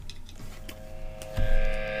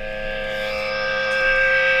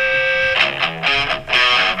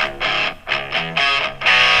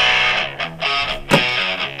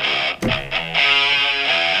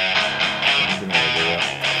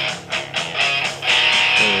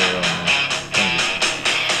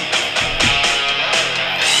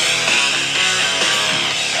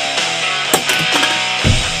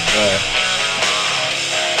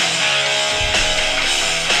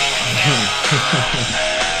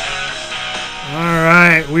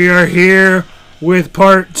We are here with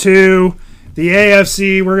part 2, the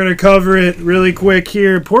AFC. We're going to cover it really quick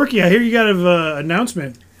here. Porky, I hear you got an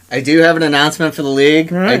announcement. I do have an announcement for the league.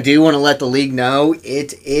 Right. I do want to let the league know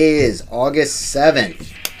it is August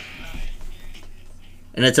 7th.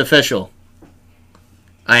 And it's official.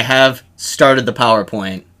 I have started the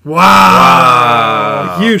PowerPoint.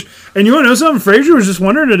 Wow. Huge. And you want to know something? Frazier was just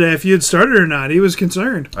wondering today if you had started or not. He was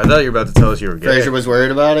concerned. I thought you were about to tell us you were gay. Frazier was worried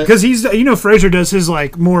about it. Because Frazier does his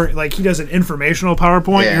he does an informational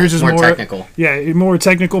PowerPoint. Yeah, Yours is more technical. Yeah, more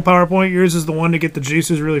technical PowerPoint. Yours is the one to get the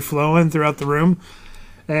juices really flowing throughout the room.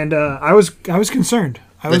 And I was concerned.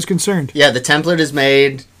 I was concerned. Yeah, the template is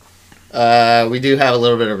made. We do have a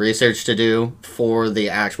little bit of research to do for the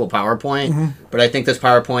actual PowerPoint. But I think this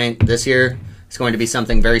PowerPoint this year is going to be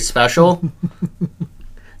something very special.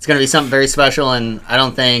 It's going to be something very special, and I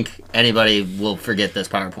don't think anybody will forget this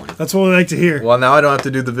PowerPoint. That's what we like to hear. Well, now I don't have to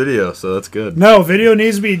do the video, so that's good. No, video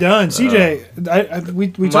needs to be done. CJ, we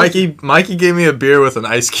talked. Mikey gave me a beer with an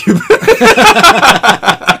ice cube.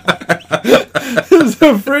 There's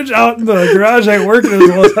a fridge out in the garage ain't working as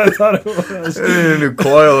well as I thought it was. A new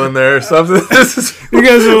coil in there or something. You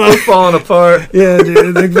guys are like falling apart. Yeah,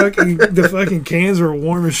 dude. The fucking cans were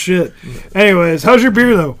warm as shit. Anyways, how's your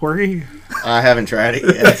beer though, Porky? I haven't tried it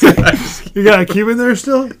yet. You got a cube in there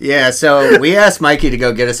still? Yeah, so we asked Mikey to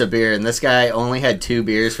go get us a beer, and this guy only had 2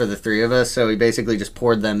 beers for the 3 of us, so he basically just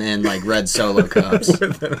poured them in like red Solo cups.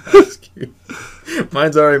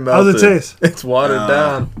 Mine's already melted. How's it taste? It's watered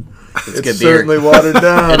down. It's good certainly beer. watered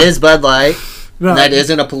down. It is Bud Light. No, That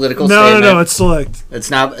isn't a political statement. No, it's select. It's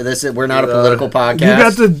not. We're not a political podcast. You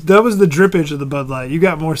got that was the drippage of the Bud Light. You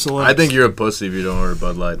got more select. I think you're a pussy if you don't order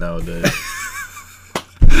Bud Light nowadays.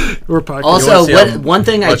 We're podcast. Also, one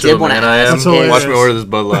thing I did want to ask. Watch me order this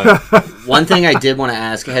Bud Light. One thing I did want to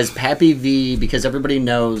ask: has Pappy V, because everybody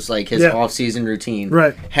knows like his off-season routine,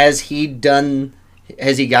 right? Has he gotten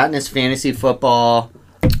his fantasy football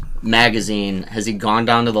magazine? Has he gone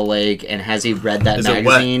down to the lake and has he read that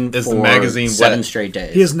magazine Is for the magazine 7 wet? straight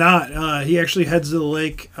days? He is not. He actually heads to the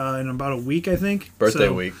lake in about a week, I think. Birthday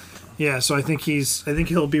week. Yeah, so I think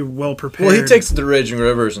he'll be well prepared. Well, he takes it to Raging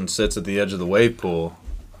Rivers and sits at the edge of the wave pool.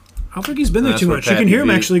 I don't think he's been there too much. You can hear him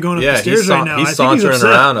actually going up the stairs right now. He's sauntering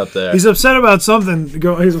around up there. He's upset about something.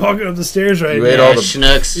 He's walking up the stairs right now.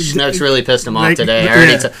 Schnooks really pissed him off today.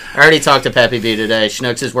 I already talked to Peppy B today.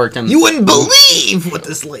 Schnooks has worked him. You wouldn't believe what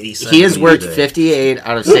this lady said. He has worked 58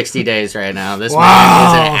 out of 60 days right now. This man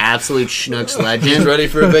is an absolute Schnooks legend. He's ready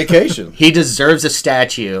for a vacation. He deserves a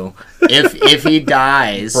statue. If he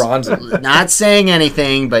dies, bronze. Not saying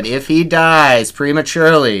anything, but if he dies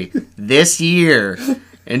prematurely this year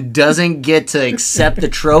and doesn't get to accept the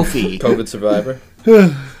trophy. COVID survivor.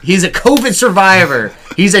 He's a COVID survivor.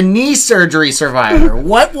 He's a knee surgery survivor.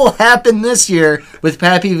 What will happen this year with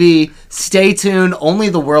Pappy V? Stay tuned. Only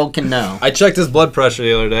the world can know. I checked his blood pressure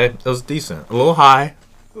the other day. It was decent. A little high,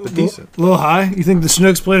 but decent. A little high? You think the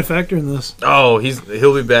Snooks played a factor in this? Oh,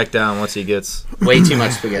 he'll be back down once he gets way too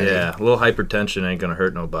much spaghetti. Yeah, a little hypertension ain't gonna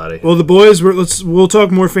hurt nobody. Well, the boys, we'll talk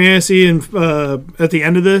more fantasy and at the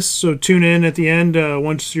end of this. So tune in at the end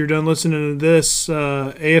once you're done listening to this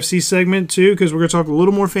AFC segment too, because we're gonna talk a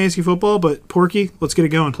little more fantasy football. But Porky, let's get it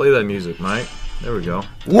going. Play that music, Mike. There we go.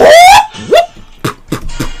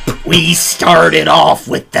 We started off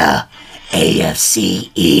with the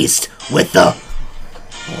AFC East with the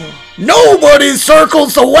nobody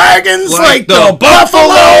circles the wagons like the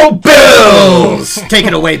Buffalo Bills. Take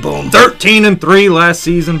it away, Boom. 13-3 last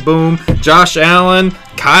season, Boom. Josh Allen,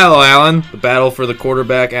 Kyle Allen, the battle for the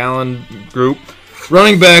quarterback Allen group.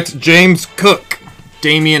 Running backs, James Cook,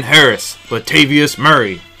 Damian Harris, Latavius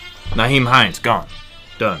Murray, Naheem Hines, gone.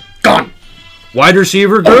 Done. Gone. Wide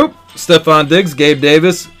receiver group, Stephon Diggs, Gabe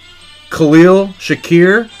Davis, Khalil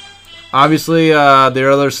Shakir. Obviously,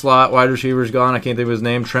 their other slot wide receiver's gone. I can't think of his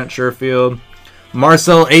name. Trent Sherfield.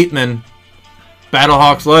 Marcel Aitman,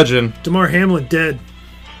 Battlehawks legend. DeMar Hamlin dead.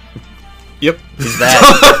 Yep. He's back.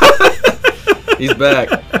 He's back.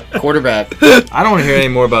 Quarterback. I don't want to hear any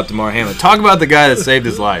more about DeMar Hamlin. Talk about the guy that saved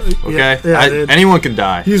his life, okay? Anyone can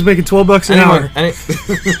die. He was making $12 an hour.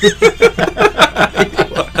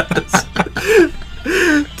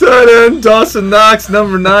 Tight end Dawson Knox,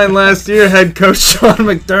 number 9 last year. Head coach Sean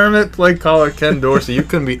McDermott, play caller Ken Dorsey. You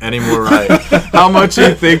couldn't be any more right. How much do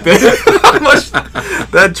you think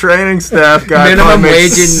that training staff guy minimum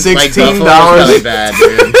wage in $16? like, bad,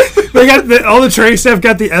 dude. They got all the training staff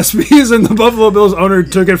got the SBs, and the Buffalo Bills owner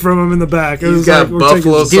took it from him in the back. It He's was got like, we're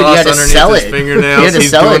buffalo taking- Dude, he had sauce to sell underneath his it. He had fingernails. to He's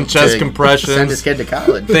sell doing it chest to compressions. Send his kid to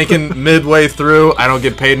college. Thinking midway through, I don't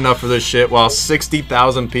get paid enough for this shit, while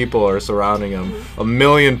 60,000 people are surrounding him. 1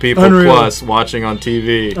 million people Unreal. plus watching on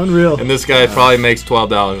TV. Unreal. And this guy probably makes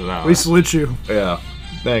 $12 an hour. We salute you. Yeah.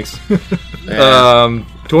 Thanks. Yeah.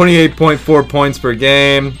 28.4 points per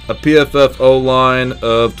game, a PFF O-line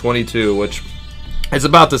of 22, which is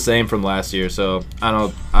about the same from last year, so I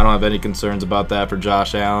don't have any concerns about that for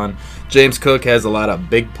Josh Allen. James Cook has a lot of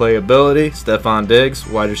big playability. Stephon Diggs,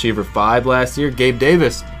 wide receiver 5 last year. Gabe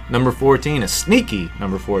Davis, number 14, a sneaky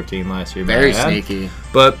number 14 last year. Very might I add. sneaky.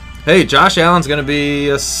 But hey, Josh Allen's going to be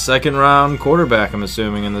a second-round quarterback, I'm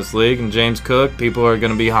assuming, in this league, and James Cook, people are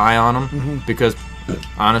going to be high on him because,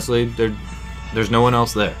 honestly, there's no one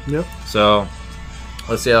else there. Yep. So,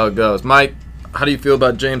 let's see how it goes. Mike, how do you feel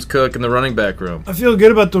about James Cook in the running back room? I feel good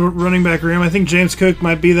about the running back room. I think James Cook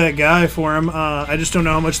might be that guy for him. I just don't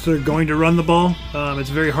know how much they're going to run the ball. It's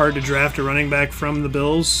very hard to draft a running back from the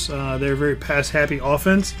Bills. They're a very pass-happy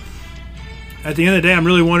offense. At the end of the day, I'm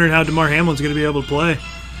really wondering how DeMar Hamlin's going to be able to play.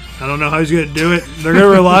 I don't know how he's going to do it. They're going to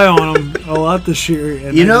rely on him a lot this year.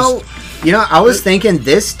 And I was thinking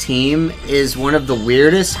this team is one of the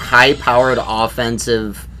weirdest high-powered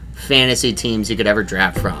offensive fantasy teams you could ever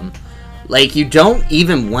draft from. Like, you don't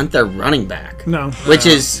even want their running back. No. Which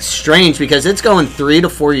is strange because it's going 3 to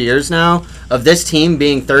 4 years now of this team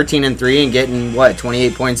being 13-3 and getting,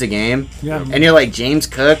 28 points a game? Yeah. And you're like, James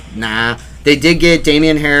Cook? Nah. They did get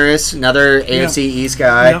Damian Harris, another AFC East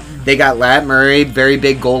guy. Yep. They got Lat Murray, very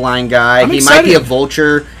big goal line guy. I'm He might be a excited.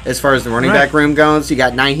 vulture as far as the running back room goes. You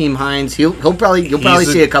got Nyheim Hines. You'll probably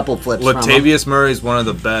see a couple flips from him. Latavius Murray is one of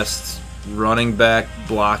the best running back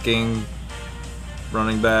blocking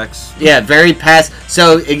running backs. Yeah, very pass.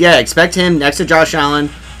 So, yeah, expect him next to Josh Allen,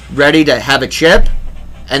 ready to have a chip.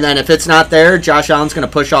 And then if it's not there, Josh Allen's going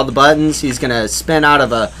to push all the buttons. He's going to spin out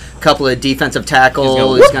of a couple of defensive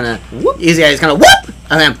tackles. He's going to whoop,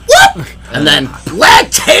 and then whoop, and then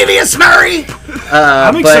Latavius Murray.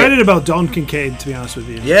 I'm excited about Dalton Kincaid, to be honest with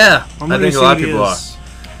you. Yeah, I'm I ready think to a lot of see people what are. he is.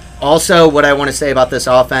 Also, what I want to say about this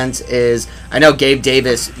offense is I know Gabe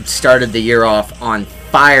Davis started the year off on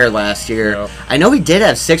fire last year. Yep. I know he did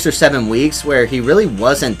have 6 or 7 weeks where he really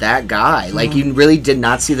wasn't that guy. Like, you really did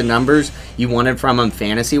not see the numbers you wanted from him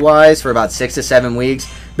fantasy-wise for about 6 to 7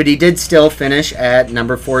 weeks. But he did still finish at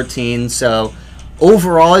number 14. So,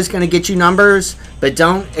 overall, he's going to get you numbers. But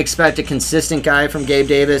don't expect a consistent guy from Gabe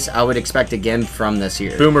Davis. I would expect again from this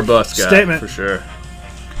year. Boomer bust guy, Statement. for sure.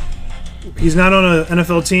 He's not on an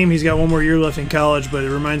NFL team. He's got one more year left in college, but it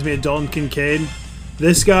reminds me of Dalton Kincaid.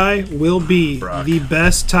 This guy will be Brock. the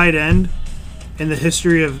best tight end in the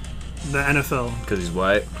history of the NFL. Because he's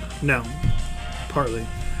white. No, partly.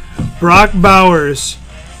 Brock Bowers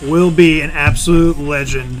will be an absolute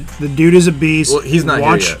legend. The dude is a beast. Well, he's not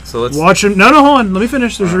here yet, so let's- watch him. No, hold on. Let me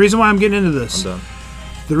finish. There's a reason why I'm getting into this. I'm done.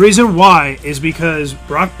 The reason why is because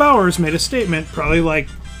Brock Bowers made a statement probably like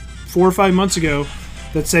 4 or 5 months ago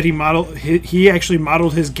that said he actually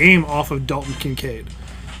modeled his game off of Dalton Kincaid.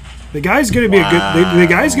 The guy's going to be a good. The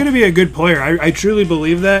guy's going to be a good player. I truly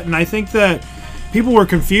believe that, and I think that people were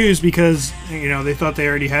confused because they thought they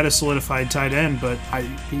already had a solidified tight end, but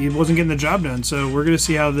he wasn't getting the job done. So we're going to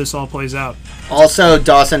see how this all plays out. Also,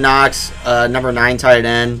 Dawson Knox, number 9 tight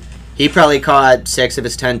end. He probably caught 6 of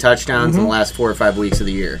his 10 touchdowns in the last 4 or 5 weeks of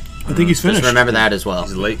the year. I think he's finished. Just remember that as well.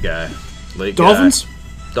 He's a late guy. Dolphins.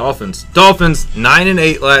 Dolphins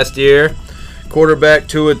 9-8 last year. Quarterback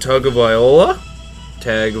Tua Tagovailoa,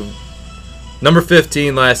 number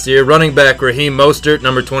 15 last year. Running back Raheem Mostert,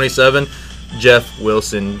 number 27. Jeff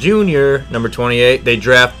Wilson Jr., number 28. They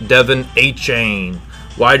draft Devin Achane.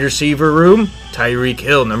 Wide receiver room, Tyreek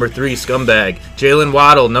Hill, number 3, scumbag. Jalen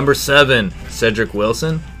Waddle, number 7. Cedric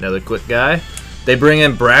Wilson, another quick guy. They bring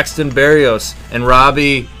in Braxton Berrios and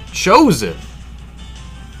Robbie Chosen,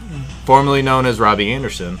 formerly known as Robbie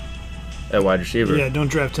Anderson, at wide receiver. Yeah, don't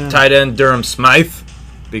draft him. Tight end Durham Smythe,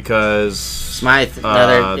 because Smythe,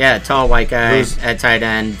 another tall white guy at tight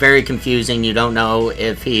end. Very confusing. You don't know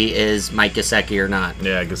if he is Mike Gesicki or not.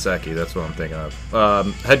 yeah, Gesicki, that's what I'm thinking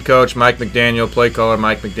of. Head coach Mike McDaniel, play caller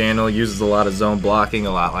Mike McDaniel, uses a lot of zone blocking,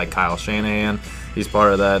 a lot like Kyle Shanahan. He's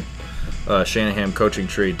part of that Shanahan coaching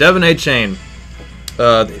tree. Devin Achane,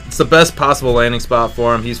 it's the best possible landing spot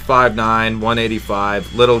for him. He's 5'9",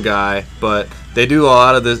 185, little guy, but they do a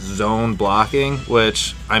lot of this zone blocking,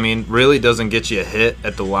 which, I mean, really doesn't get you a hit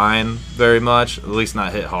at the line very much, at least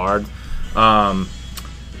not hit hard.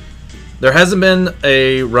 There hasn't been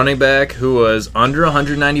a running back who was under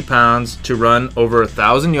 190 pounds to run over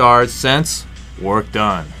 1,000 yards since Work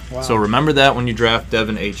Done. Wow. So remember that when you draft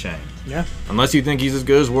Devin Achane. Yeah. Unless you think he's as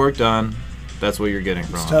good as work done, that's what you're getting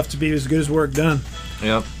from It's him. tough to be as good as work done.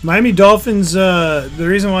 Yep. Miami Dolphins, the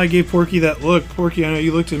reason why I gave Porky that look, Porky, I know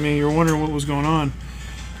you looked at me, you were wondering what was going on.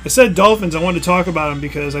 I said Dolphins, I wanted to talk about them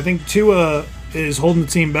because I think Tua is holding the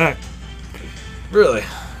team back. Really?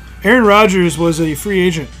 Aaron Rodgers was a free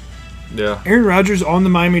agent. Yeah. Aaron Rodgers on the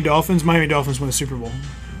Miami Dolphins win a Super Bowl.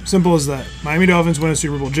 Simple as that. Miami Dolphins win a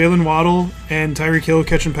Super Bowl. Jalen Waddle and Tyreek Hill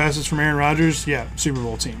catching passes from Aaron Rodgers, yeah, Super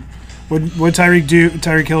Bowl team. What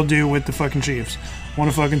Tyreek Hill do with the fucking Chiefs? Won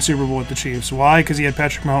a fucking Super Bowl with the Chiefs. Why? Because he had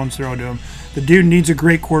Patrick Mahomes throwing to him. The dude needs a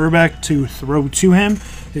great quarterback to throw to him.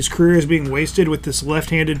 His career is being wasted with this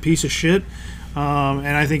left-handed piece of shit. And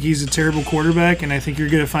I think he's a terrible quarterback, and I think you're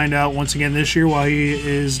going to find out once again this year why he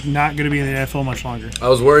is not going to be in the NFL much longer. I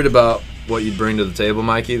was worried about what you'd bring to the table,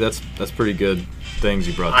 Mikey. That's pretty good things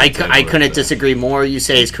you brought to the table. I couldn't disagree more. You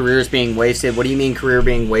say his career is being wasted. What do you mean career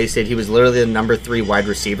being wasted? He was literally the number 3 wide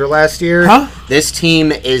receiver last year. Huh? This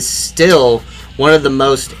team is still one of the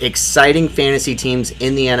most exciting fantasy teams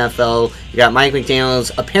in the NFL. You got Mike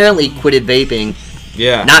McDaniels apparently quitted vaping.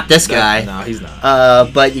 Yeah. Not this guy. No, he's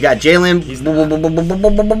not. But you got Jalen.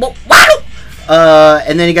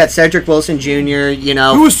 And then you got Cedric Wilson Jr., you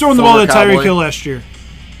know. Who was throwing the ball former at Tyreek Cowboy. Hill last year?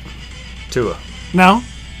 Tua. No?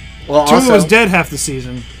 Well, Tua also, was dead half the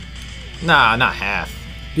season. Nah, not half.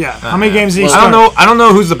 Yeah. How many games did he Well, start? I don't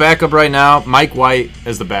know who's the backup right now. Mike White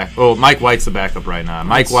is the back. Oh, Mike White's the backup right now.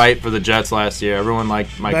 Mike White for the Jets last year. Everyone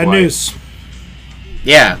liked Mike Bad White. news.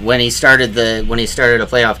 yeah, when he started a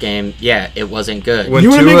playoff game, yeah, it wasn't good. When You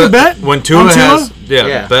wanna make a bet When Tua on Tua? has,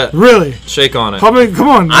 Yeah. bet. Really? Shake on it. Come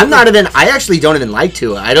on. I actually don't even like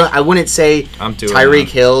Tua. I wouldn't say I'm Tua Tyreek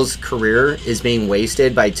now. Hill's career is being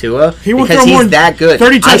wasted by Tua He won't because throw more he's than that good.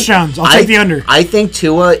 30 touchdowns. I'll take the under. I think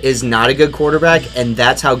Tua is not a good quarterback, and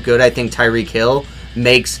that's how good I think Tyreek Hill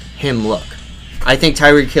makes him look. I think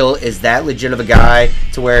Tyreek Hill is that legit of a guy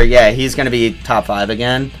to where, yeah, he's going to be top 5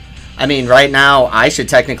 again. I mean, right now, I should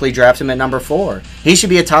technically draft him at number 4. He should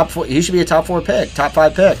be a top 4. He should be a top 4 pick, top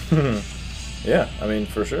 5 pick. Yeah, I mean,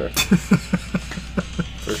 for sure.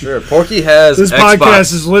 For sure. Porky has This Xbox.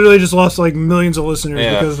 podcast has literally just lost like millions of listeners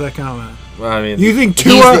Yeah. because of that comment. Well, I mean, You think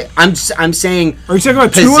He's Tua? I'm saying Are you talking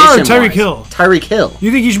about Tua or position-wise. Tyreek Hill? Tyreek Hill.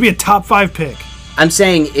 You think he should be a top 5 pick? I'm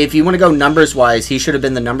saying if you want to go numbers wise, he should have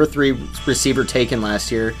been the number 3 receiver taken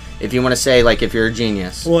last year. If you want to say like if you're a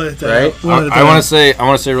genius, right? I want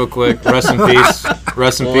to say real quick. Rest in peace.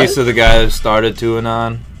 Rest in peace to the guy that started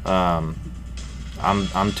Tuanon. I'm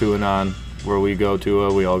Tuanon. Where we go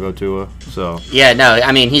Tua, we all go Tua. So Yeah, no,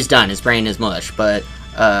 I mean he's done. His brain is mush. But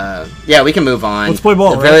yeah, we can move on. Let's play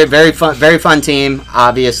ball, A very fun team.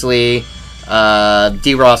 Obviously,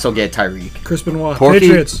 D. Ross will get Tyreek. Chris Benoit,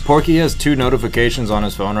 Patriots. Porky has 2 notifications on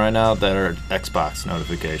his phone right now that are Xbox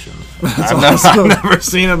notifications. I've awesome. never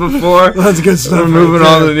seen it before. That's good stuff. We're moving right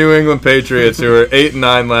on to there. the New England Patriots, who were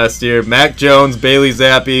 8-9 last year. Mac Jones, Bailey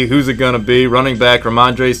Zappi, who's it gonna be? Running back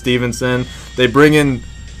Ramondre Stevenson. They bring in.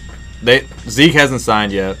 Zeke hasn't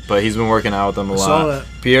signed yet, but he's been working out with them a lot. saw that.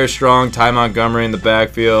 Pierre Strong, Ty Montgomery in the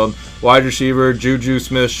backfield. Wide receiver Juju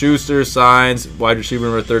Smith-Schuster signs. Wide receiver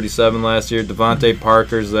number 37 last year. Devontae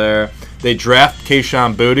Parker's there. They draft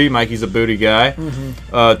Kayshon Boutte. Mikey's a Boutte guy.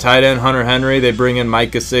 Tight end Hunter Henry. They bring in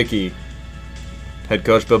Mike Gesicki. Head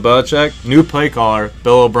coach Bill Belichick. New play caller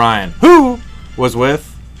Bill O'Brien, who was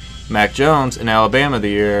with Mac Jones in Alabama the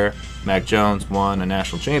year Mac Jones won a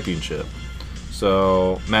national championship.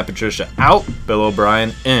 So Matt Patricia out, Bill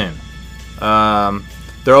O'Brien in.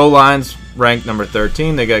 Their O-line's ranked number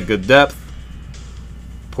 13. They got good depth.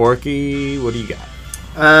 Porky, what do you got?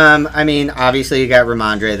 I mean, obviously you got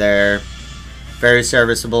Ramondre there, very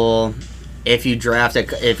serviceable. If you draft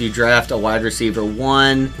a wide receiver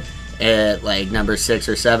 1 at like number 6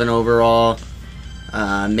 or 7 overall,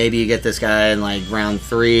 maybe you get this guy in like round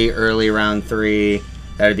 3, early round 3.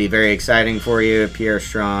 That would be very exciting for you. Pierre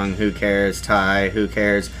Strong, who cares? Ty, who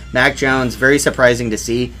cares? Mac Jones, very surprising to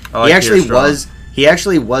see. I like Pierre Strong. He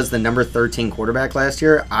actually was the number 13 quarterback last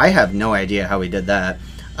year. I have no idea how he did that.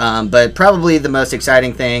 But probably the most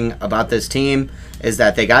exciting thing about this team is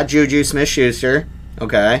that they got Juju Smith-Schuster.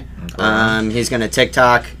 Okay. He's going to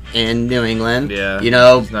TikTok in New England. Yeah, You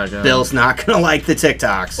know, he's not gonna- Bill's not going to like the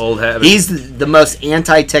TikToks. Old habit. He's the most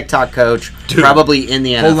anti-TikTok coach Dude, probably in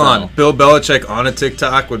the NFL. Hold on. Bill Belichick on a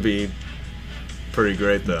TikTok would be pretty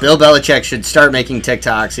great, though. Bill Belichick should start making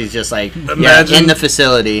TikToks. He's just like, Imagine- in the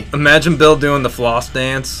facility. Imagine Bill doing the floss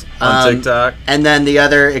dance on TikTok. And then the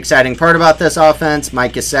other exciting part about this offense,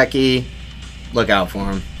 Mike Gesicki, look out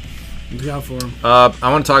for him. Look out for him.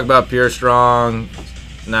 I want to talk about Pierre Strong.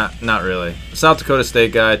 Not really. South Dakota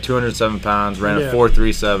State guy, 207 pounds, ran a Yeah.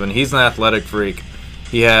 4.37. He's an athletic freak.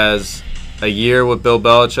 He has a year with Bill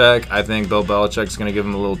Belichick. I think Bill Belichick's going to give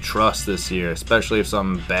him a little trust this year, especially if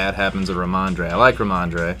something bad happens to Ramondre. I like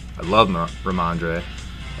Ramondre. I love Ramondre.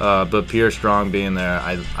 But Pierre Strong being there,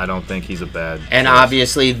 I don't think he's a bad And choice.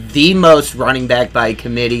 obviously, the most running back by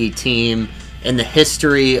committee team in the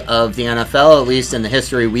history of the NFL, at least in the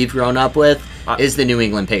history we've grown up with, is the New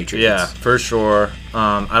England Patriots. Yeah, for sure.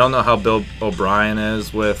 I don't know how Bill O'Brien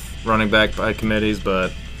is with running back by committees,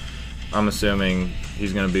 but I'm assuming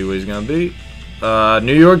he's going to be what he's going to be.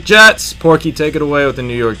 New York Jets. Porky, take it away with the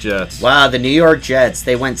New York Jets. Wow, the New York Jets,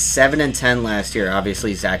 they went 7-10 last year.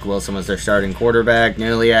 Obviously, Zach Wilson was their starting quarterback,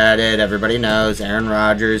 newly added. Everybody knows Aaron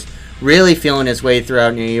Rodgers really feeling his way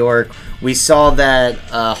throughout New York. We saw that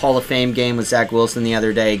Hall of Fame game with Zach Wilson the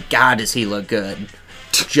other day. God, does he look good.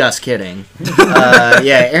 Just kidding.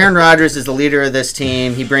 Yeah, Aaron Rodgers is the leader of this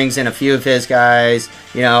team. He brings in a few of his guys,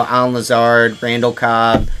 Alan Lazard, Randall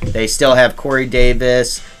Cobb. They still have Corey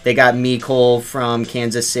Davis. They got Mecole from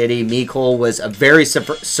Kansas City. Mecole was a very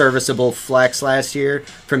serviceable flex last year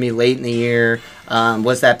for me late in the year.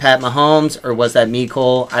 Was that Pat Mahomes or was that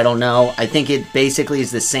Mecole? I don't know. I think it basically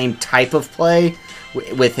is the same type of play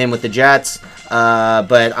with him with the Jets.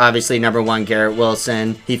 But obviously, number one, Garrett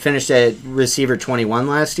Wilson. He finished at receiver 21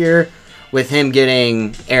 last year. With him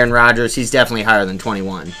getting Aaron Rodgers, he's definitely higher than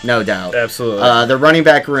 21, no doubt. Absolutely. The running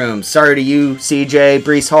back room. Sorry to you, CJ.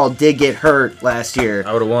 Breece Hall did get hurt last year.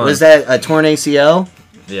 I would have won. Was that a torn ACL?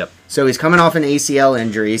 Yep. So he's coming off an ACL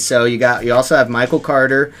injury. So you also have Michael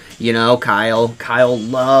Carter. Kyle. Kyle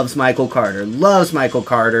loves Michael Carter.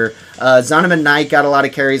 Zonovan Knight got a lot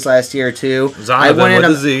of carries last year too. Zonovan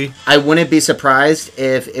with a Z. I wouldn't be surprised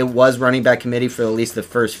if it was running back committee for at least the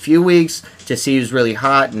first few weeks to see who's really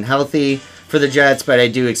hot and healthy for the Jets. But I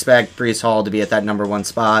do expect Breece Hall to be at that number one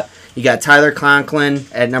spot. You got Tyler Conklin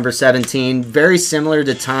at number 17. Very similar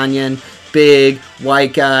to Tanyan. Big,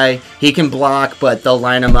 white guy. He can block, but they'll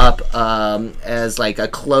line him up as like a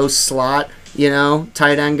close slot,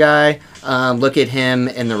 tight end guy. Look at him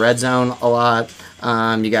in the red zone a lot.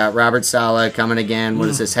 You got Robert Saleh coming again. What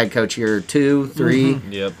is this, head coach year 2, 3?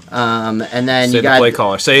 Mm-hmm. Yep. And then Say you the got play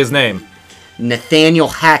caller. Say his name. Nathaniel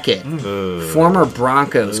Hackett, former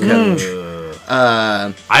Broncos coach.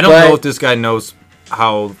 I don't know if this guy knows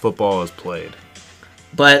how football is played.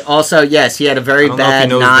 But also, yes, he had a very bad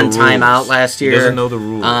non-timeout last year. He doesn't know the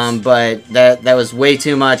rules. But that was way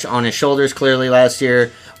too much on his shoulders clearly last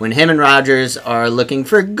year. When him and Rodgers are looking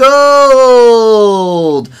for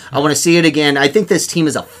gold, I want to see it again. I think this team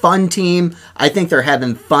is a fun team. I think they're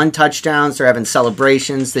having fun touchdowns. They're having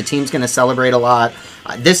celebrations. The team's going to celebrate a lot.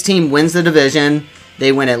 This team wins the division.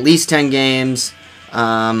 They win at least 10 games.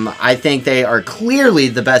 I think they are clearly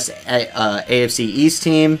the best AFC East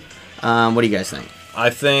team. What do you guys think? I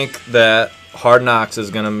think that Hard Knocks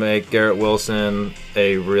is going to make Garrett Wilson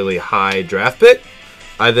a really high draft pick.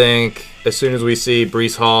 I think as soon as we see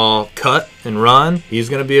Breece Hall cut and run, he's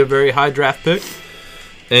going to be a very high draft pick.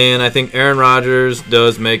 And I think Aaron Rodgers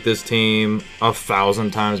does make this team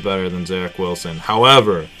 1,000 times better than Zach Wilson.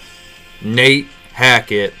 However, Nate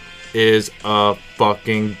Hackett is a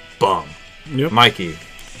fucking bum. Yep. Mikey,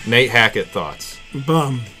 Nate Hackett thoughts.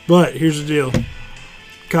 Bum. But here's the deal.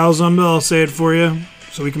 Kyle Zumbill, I'll say it for you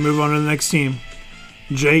so we can move on to the next team.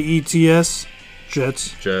 Jets.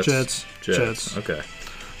 Jets. Okay.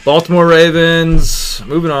 Baltimore Ravens.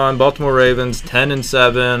 Moving on. Baltimore Ravens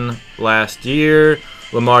 10-7 last year.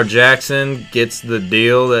 Lamar Jackson gets the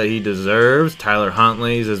deal that he deserves. Tyler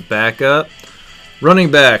Huntley's his backup.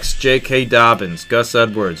 Running backs, J.K. Dobbins, Gus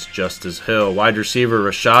Edwards, Justice Hill. Wide receiver,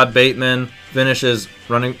 Rashad Bateman finishes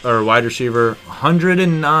wide receiver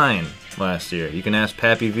 109 last year. You can ask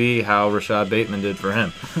Pappy V how Rashad Bateman did for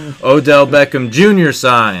him. Odell Beckham Jr.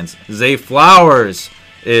 signs. Zay Flowers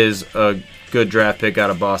is a good draft pick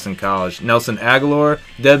out of Boston College. Nelson Aguilar,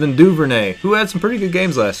 Devin Duvernay, who had some pretty good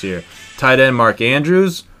games last year. Tight end Mark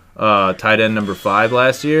Andrews, tight end number 5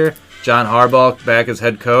 last year. John Harbaugh back as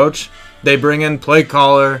head coach. They bring in play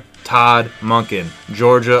caller Todd Monken,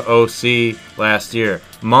 Georgia OC last year.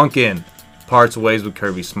 Monken parts ways with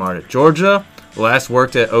Kirby Smart at Georgia. Last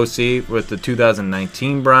worked at OC with the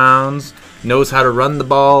 2019 Browns. Knows how to run the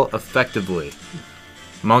ball effectively.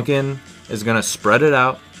 Monken is going to spread it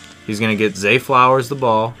out. He's going to get Zay Flowers the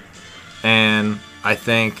ball. And I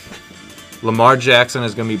think Lamar Jackson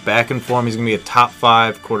is going to be back in form. He's going to be a top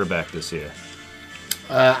 5 quarterback this year.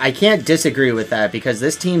 I can't disagree with that because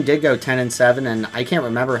this team did go 10-7, and I can't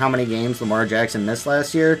remember how many games Lamar Jackson missed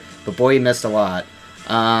last year, but boy, he missed a lot.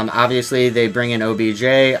 Obviously, they bring in OBJ.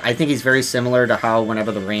 I think he's very similar to how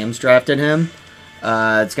whenever the Rams drafted him.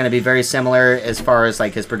 It's going to be very similar as far as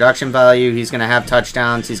like his production value. He's going to have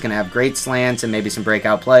touchdowns. He's going to have great slants and maybe some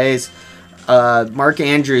breakout plays. Mark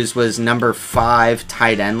Andrews was number 5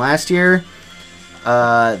 tight end last year.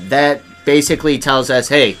 That basically tells us,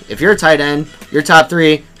 hey, if you're a tight end, you're top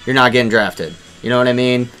 3, you're not getting drafted. You know what I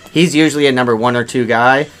mean? He's usually a number 1 or 2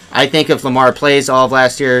 guy. I think if Lamar plays all of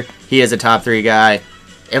last year, he is a top 3 guy.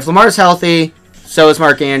 If Lamar's healthy, so is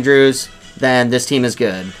Mark Andrews, then this team is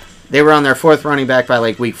good. They were on their 4th running back by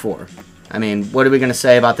like week 4. I mean, what are we going to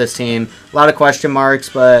say about this team? A lot of question marks,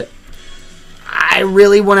 but I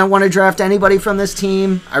really wouldn't want to draft anybody from this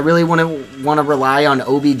team. I really wouldn't want to rely on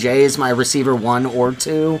OBJ as my receiver 1 or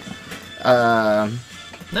 2. I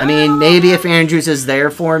mean, maybe if Andrews is there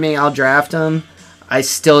for me, I'll draft him. I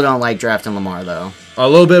still don't like drafting Lamar, though. A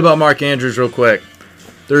little bit about Mark Andrews real quick.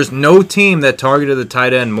 There's no team that targeted the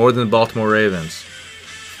tight end more than the Baltimore Ravens.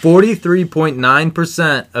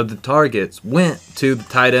 43.9% of the targets went to the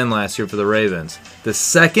tight end last year for the Ravens. The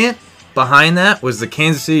second behind that was the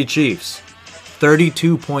Kansas City Chiefs.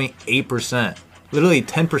 32.8%. Literally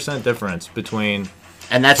 10% difference between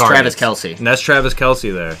And that's targets. Travis Kelce. And that's Travis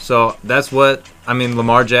Kelce there. So that's what, I mean,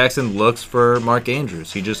 Lamar Jackson looks for Mark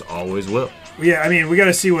Andrews. He just always will. Yeah, I mean, we got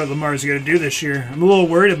to see what Lamar's going to do this year. I'm a little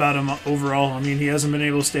worried about him overall. I mean, he hasn't been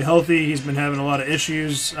able to stay healthy. He's been having a lot of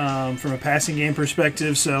issues from a passing game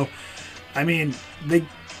perspective. So, I mean,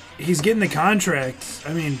 he's getting the contract.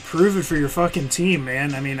 I mean, prove it for your fucking team,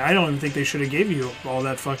 man. I mean, I don't even think they should have gave you all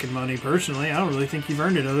that fucking money personally. I don't really think you've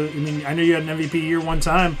earned it. I mean, I know you had an MVP year one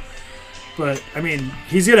time. But, I mean,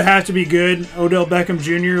 he's going to have to be good. Odell Beckham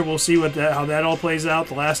Jr., we'll see how that all plays out.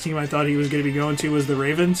 The last team I thought he was going to be going to was the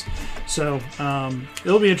Ravens. So,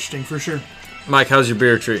 it'll be interesting for sure. Mike, how's your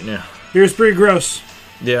beer treating you? Beer's pretty gross.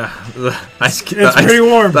 Yeah. It's pretty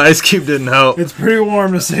warm. The ice cube didn't help. It's pretty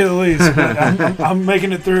warm, to say the least. But I'm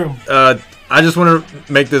making it through. I just want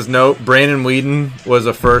to make this note. Brandon Whedon was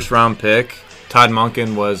a first-round pick. Todd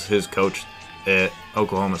Monken was his coach at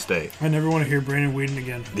Oklahoma State. I never want to hear Brandon Whedon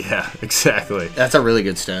again. Yeah, exactly. That's a really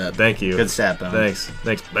good stat. Thank you. Good stat, Bone.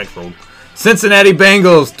 Thanks, Bro. Cincinnati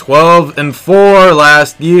Bengals 12-4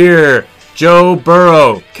 last year. Joe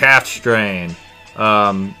Burrow calf strain.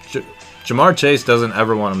 Jamar Chase doesn't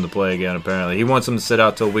ever want him to play again. Apparently, he wants him to sit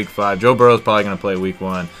out till week 5. Joe Burrow's probably going to play week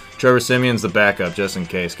 1. Trevor Simeon's the backup, just in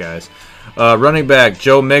case, guys. Running back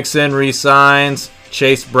Joe Mixon re-signs.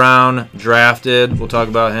 Chase Brown drafted. We'll talk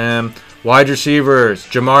about him. Wide receivers,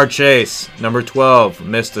 Jamar Chase, number 12,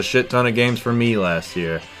 missed a shit ton of games for me last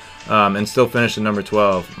year, and still finished at number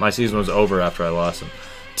 12. My season was over after I lost him.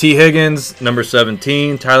 T. Higgins, number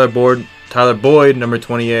 17, Tyler Boyd, number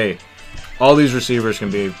 28. All these receivers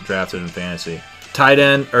can be drafted in fantasy. Tight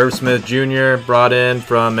end, Irv Smith Jr., brought in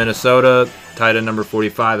from Minnesota, tight end number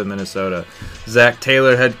 45 in Minnesota. Zach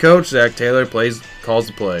Taylor, head coach. Zach Taylor calls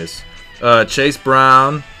the plays. Chase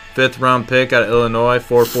Brown, 5th-round pick out of Illinois,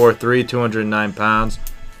 4'4", 209 pounds.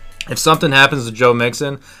 If something happens to Joe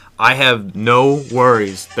Mixon, I have no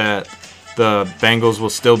worries that the Bengals will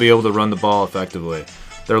still be able to run the ball effectively.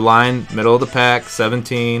 Their line, middle of the pack,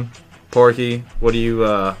 17. Porky, what do you?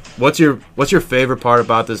 What's your favorite part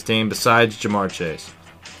about this team besides Jamar Chase?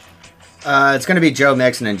 It's going to be Joe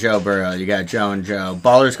Mixon and Joe Burrow. You got Joe and Joe.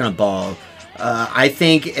 Baller's going to ball. I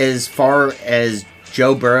think as far as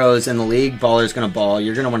Joe Burrow's in the league, Baller's going to ball.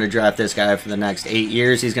 You're going to want to draft this guy for the next 8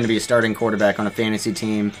 years. He's going to be a starting quarterback on a fantasy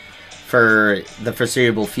team for the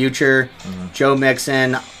foreseeable future. Mm-hmm. Joe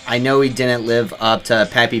Mixon, I know he didn't live up to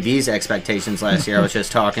Pappy V's expectations last year. I was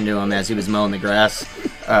just talking to him as he was mowing the grass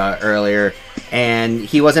earlier, and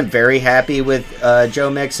he wasn't very happy with Joe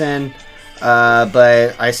Mixon.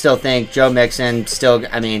 But I still think Joe Mixon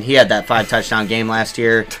he had that 5-touchdown game last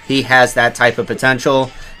year. He has that type of potential.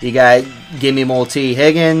 You got Gimme Mo T.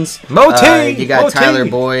 Higgins. You got Tyler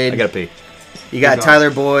Boyd. I gotta pee. You got Tyler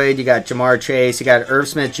Boyd. You got Jamar Chase. You got Irv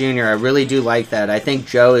Smith Jr. I really do like that. I think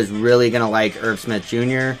Joe is really going to like Irv Smith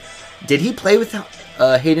Jr. Did he play with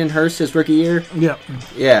Hayden Hurst his rookie year? Yeah.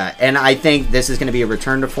 Yeah, and I think this is going to be a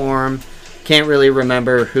return to form. Can't really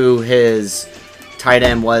remember who his tight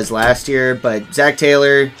end was last year, but Zach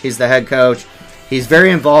Taylor, he's the head coach. He's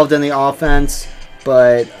very involved in the offense,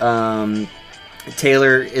 but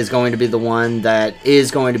Taylor is going to be the one that is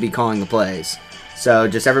going to be calling the plays. So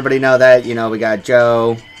just everybody know that, we got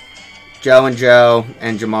Joe and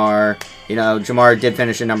Jamar. Jamar did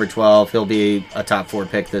finish at number 12. He'll be a top 4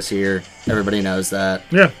 pick this year. Everybody knows that.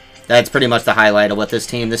 Yeah. That's pretty much the highlight of what this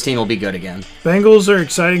team will be good again. Bengals are an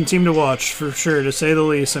exciting team to watch, for sure, to say the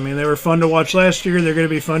least. I mean, they were fun to watch last year. They're going to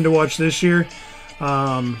be fun to watch this year.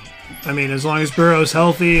 As long as Burrow's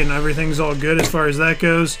healthy and everything's all good as far as that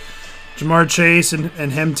goes, Jamar Chase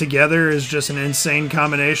and him together is just an insane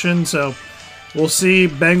combination. So we'll see.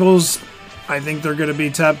 Bengals, I think they're going to be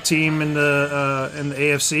top team in the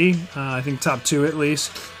AFC. I think top 2 at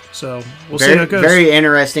least. So we'll see how it goes. Very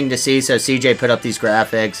interesting to see. So CJ put up these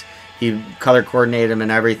graphics. He color coordinated them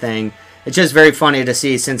and everything. It's just very funny to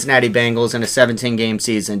see Cincinnati Bengals in a 17-game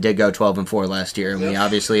season did go 12-4 last year, and we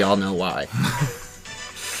obviously all know why.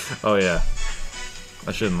 Oh, yeah.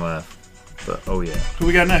 I shouldn't laugh. But, oh, yeah. Who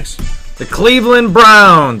we got next? The Cleveland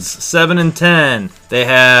Browns, 7-10. They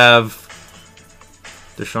have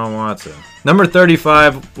Deshaun Watson. Number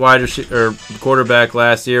 35 quarterback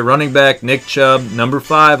last year. Running back Nick Chubb, number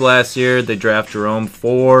 5 last year. They draft Jerome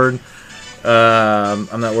Ford.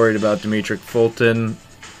 I'm not worried about Demetric Fulton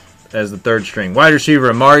as the 3rd string. Wide receiver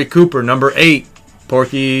Amari Cooper, number 8.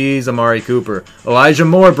 Porky's Amari Cooper. Elijah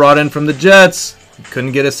Moore brought in from the Jets.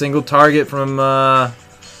 Couldn't get a single target from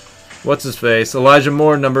what's his face? Elijah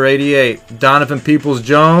Moore, number 88. Donovan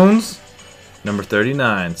Peoples-Jones, number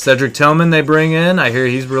 39. Cedric Tillman they bring in. I hear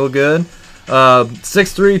he's real good.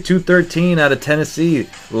 6'3", 213 out of Tennessee.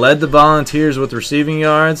 Led the Volunteers with receiving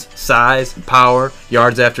yards, size, power,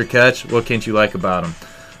 yards after catch. What can't you like about him?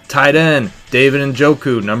 Tight end David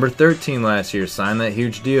Njoku, number 13 last year. Signed that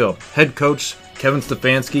huge deal. Head coach Kevin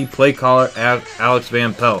Stefanski. Play caller Alex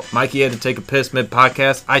Van Pelt. Mikey had to take a piss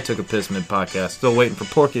mid-podcast. I took a piss mid-podcast. Still waiting for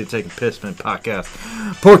Porky to take a piss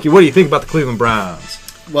mid-podcast. Porky, what do you think about the Cleveland Browns?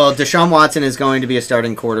 Well, Deshaun Watson is going to be a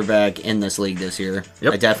starting quarterback in this league this year.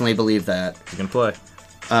 Yep. I definitely believe that. He's going to play.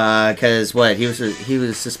 Because he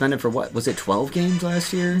was suspended for what? Was it 12 games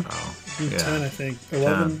last year? Oh, 10, I think.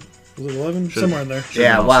 11. Was it 11? Somewhere in there.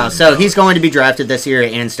 Yeah, wow. So he's going to be drafted this year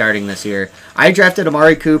and starting this year. I drafted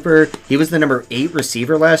Amari Cooper. He was the number 8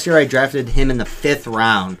 receiver last year. I drafted him in the 5th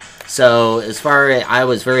round. So as far as I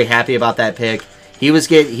was very happy about that pick. He was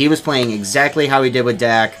playing exactly how he did with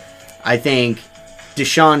Dak. I think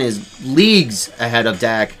Deshaun is leagues ahead of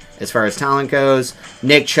Dak as far as talent goes.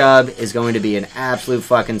 Nick Chubb is going to be an absolute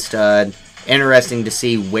fucking stud. Interesting to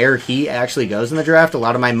see where he actually goes in the draft. A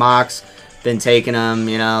lot of my mocks been taking him,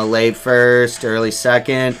 late 1st, early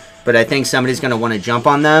 2nd. But I think somebody's going to want to jump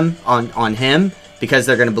on on him because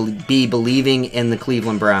they're going to be believing in the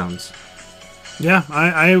Cleveland Browns. Yeah,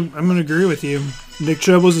 I'm going to agree with you. Nick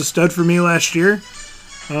Chubb was a stud for me last year.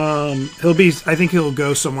 I think he'll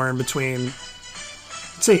go somewhere in between,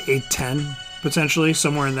 I'd say 8-10, potentially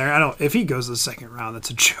somewhere in there. If he goes to the 2nd round,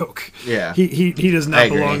 that's a joke. Yeah, he does not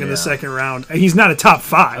belong in the 2nd round. He's not a top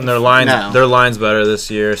 5. And their line's better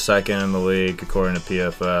this year, 2nd in the league according to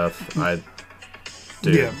PFF.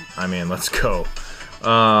 I mean, let's go.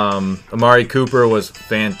 Amari Cooper was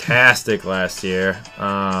fantastic last year.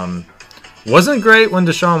 Wasn't great when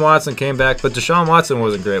Deshaun Watson came back, but Deshaun Watson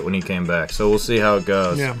wasn't great when he came back. So we'll see how it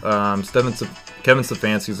goes. Yeah. Kevin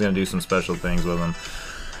Stefanski's going to do some special things with him.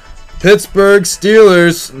 Pittsburgh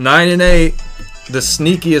Steelers, 9-8, the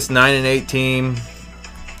sneakiest 9-8 team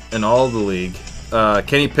in all of the league.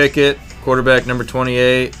 Kenny Pickett, quarterback number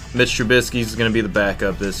 28. Mitch Trubisky's going to be the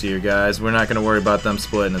backup this year, guys. We're not going to worry about them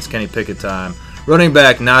splitting. It's Kenny Pickett time. Running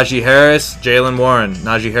back Najee Harris, Jalen Warren.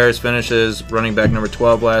 Najee Harris finishes running back number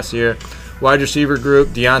 12 last year. Wide receiver group,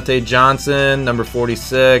 Deontay Johnson, number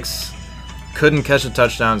 46. Couldn't catch a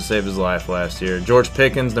touchdown to save his life last year. George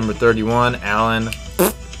Pickens, number 31. Allen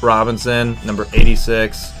Robinson, number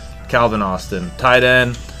 86. Calvin Austin. Tight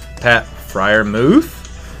end, Pat Freiermuth.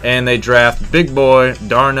 And they draft big boy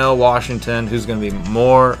Darnell Washington, who's going to be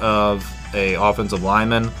more of a offensive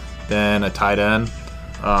lineman than a tight end.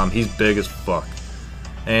 He's big as fuck.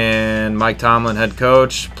 And Mike Tomlin, head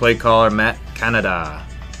coach. Play caller, Matt Canada.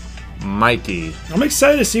 Mikey. I'm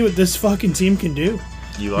excited to see what this fucking team can do.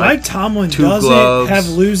 Mike Tomlin doesn't gloves. have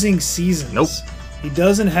losing seasons. Nope. He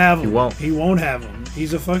doesn't have them. He He won't. won't have them.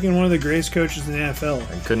 He's a fucking one of the greatest coaches in the NFL.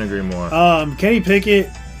 I couldn't agree more. Kenny Pickett.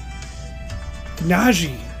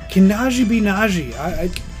 Najee. Can Najee be Najee?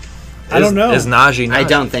 I don't know. Is Najee? I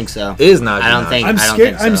don't think so. Is Najee? I don't think. I'm I don't scared.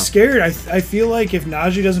 think so. I'm scared. I feel like if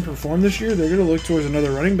Najee doesn't perform this year, they're going to look towards another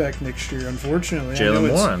running back next year. Unfortunately,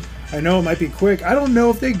 Jalen Warren. I know it might be quick. I don't know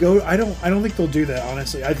if they go. I don't think they'll do that.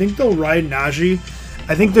 Honestly, I think they'll ride Najee.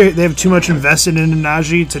 I think they have too much invested into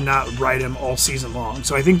Najee to not ride him all season long.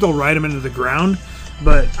 So I think they'll ride him into the ground.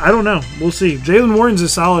 But I don't know. We'll see. Jalen Warren's he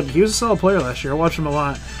was a solid player last year. I watched him a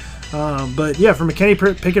lot. But yeah, from a Kenny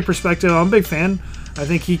Pickett perspective, I'm a big fan. I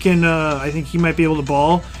think he can. I think he might be able to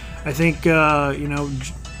ball. I think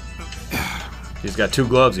He's got 2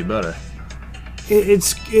 gloves. He better.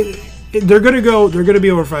 They're gonna go. They're gonna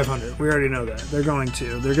be over 500. We already know that. They're going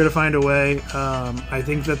to. They're gonna find a way. I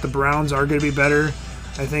think that the Browns are gonna be better.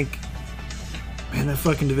 I think. Man, that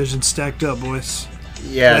fucking division's stacked up, boys.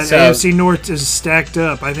 Yeah, That so AFC North is stacked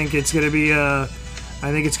up. I think it's going to be a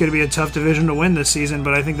tough division to win this season,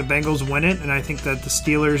 but I think the Bengals win it, and I think that the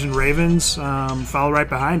Steelers and Ravens follow right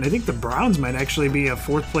behind. I think the Browns might actually be a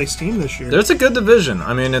fourth-place team this year. There's a good division.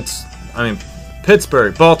 I mean,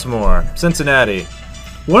 Pittsburgh, Baltimore, Cincinnati.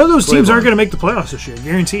 One of those teams Cleveland. aren't going to make the playoffs this year,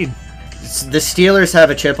 guaranteed. the Steelers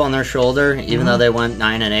have a chip on their shoulder, even though they went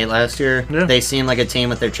 9-8 last year. Yeah. They seem like a team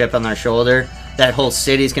with their chip on their shoulder. That whole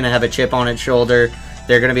city's going to have a chip on its shoulder.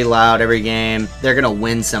 They're going to be loud every game. They're going to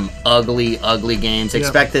win some ugly, ugly games. Yep.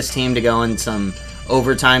 Expect this team to go in some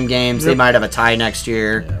overtime games. They Yep. might have a tie next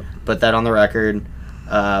year. Yep. Put that on the record.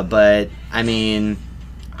 But, I mean,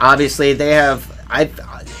 obviously they have...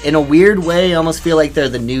 in a weird way, I almost feel like they're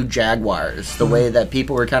the new Jaguars. The way that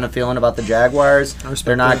people were kind of feeling about the Jaguars. I respect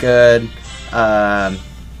They're not that. good.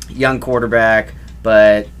 Young quarterback,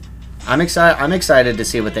 but I'm excited to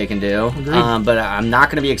see what they can do. Agreed. But I'm not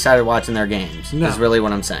going to be excited watching their games. No. Is really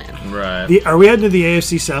what I'm saying. Right. Are we heading to the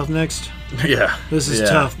AFC South next? Yeah. This is Yeah,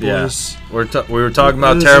 tough, yeah. boys. We were talking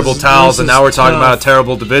about This terrible is- towels, this and is now we're talking tough. about a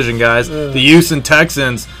terrible division, guys. Ugh. The Houston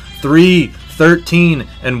Texans,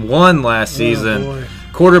 3-13-1 last season. boy.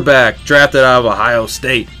 Quarterback drafted out of Ohio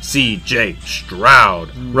State, C.J. Stroud.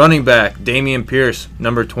 Running back Damian Pierce,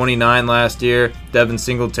 number 29 last year. Devin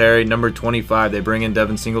Singletary, number 25. They bring in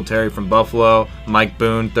Devin Singletary from Buffalo. Mike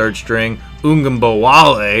Boone, third string.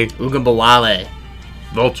 Ungambawale, Ugambawale.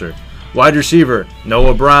 Vulture. Wide receiver,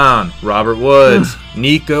 Noah Brown, Robert Woods,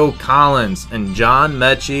 Nico Collins, and John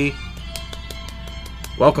Mechie.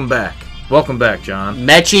 Welcome back. Welcome back, John.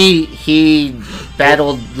 Mechie, he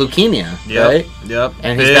battled leukemia, right? Yep.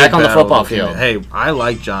 And he's Big back on the battle football leukemia. field. Hey, I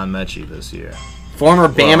like John Mechie this year. Former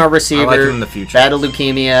Bama Well, receiver, I like him in the future. battled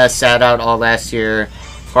leukemia, sat out all last year.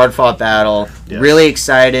 Hard-fought battle. Yes. Really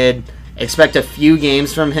excited. Expect a few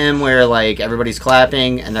games from him where like everybody's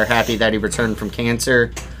clapping and they're happy that he returned from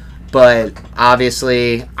cancer. But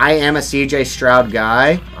obviously, I am a CJ Stroud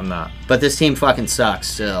guy, I'm not. but this team fucking sucks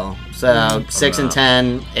still. So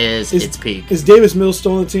 6-10 is its peak. Is Davis Mills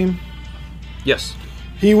still on the team? Yes.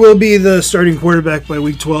 He will be the starting quarterback by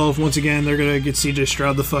week 12. Once again, they're going to get CJ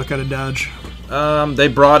Stroud the fuck out of Dodge. They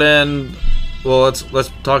brought in. Well, let's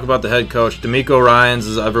talk about the head coach. D'Amico Ryans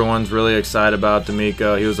is everyone's really excited about.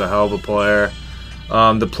 D'Amico, he was a hell of a player.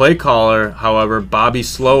 The play caller, however, Bobby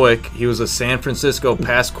Slowick, he was a San Francisco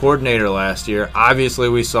pass coordinator last year. Obviously,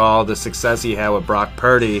 we saw the success he had with Brock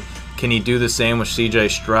Purdy. Can he do the same with C.J.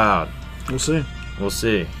 Stroud? We'll see. We'll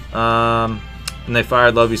see. And they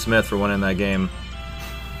fired Lovie Smith for winning that game,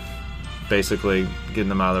 basically getting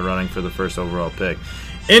them out of the running for the first overall pick.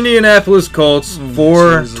 Indianapolis Colts,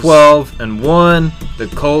 4-12-1. The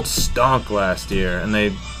Colts stunk last year, and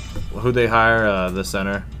who'd they hire? The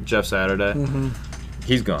center, Jeff Saturday. Mm-hmm.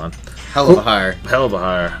 He's gone. Hell of a hire. Hell of a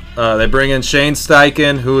hire. They bring in Shane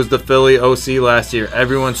Steichen, who was the Philly OC last year.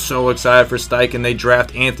 Everyone's so excited for Steichen. They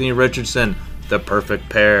draft Anthony Richardson, the perfect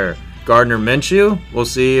pair. Gardner Minshew, we'll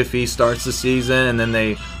see if he starts the season, and then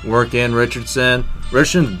they work in Richardson.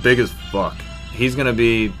 Richardson's big as fuck. He's going to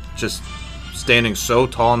be just standing so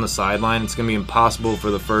tall on the sideline, it's going to be impossible for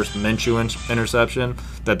the first Minshew interception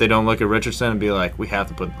that they don't look at Richardson and be like, we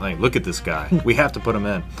have to look at this guy. We have to put him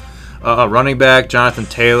in. Running back, Jonathan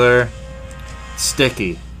Taylor,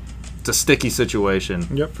 sticky. It's a sticky situation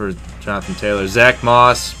for Jonathan Taylor. Zach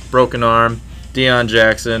Moss, broken arm. Deion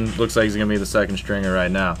Jackson, looks like he's going to be the second stringer right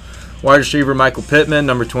now. Wide receiver, Michael Pittman,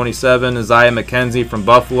 number 27. Isaiah McKenzie from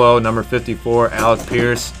Buffalo, number 54. Alec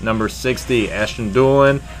Pierce, number 60. Ashton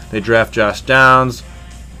Doolin. They draft Josh Downs.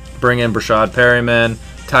 Bring in Brashad Perryman.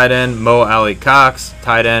 Tight end, Mo Alley Cox.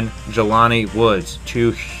 Tight end, Jelani Woods. Two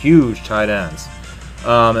huge tight ends.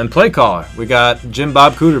 And play caller, we got Jim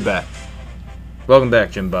Bob Cooter back. Welcome back,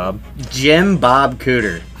 Jim Bob. Jim Bob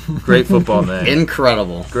Cooter. Great football name.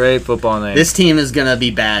 Incredible. Great football name. This team is gonna be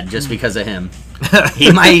bad just because of him.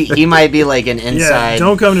 He might be like an inside. Yeah,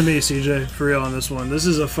 don't come to me, CJ, for real on this one. This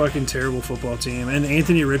is a fucking terrible football team, and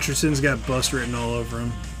Anthony Richardson's got bust written all over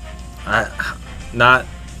him. Not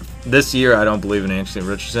this year. I don't believe in Anthony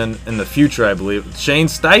Richardson. In the future, I believe. Shane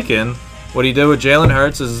Steichen, what he did with Jalen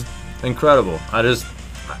Hurts is incredible.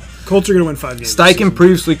 Colts are gonna win 5 games. Steichen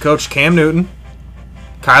previously coached Cam Newton,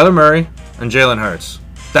 Kyler Murray, and Jalen Hurts.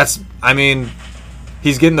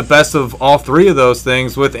 He's getting the best of all three of those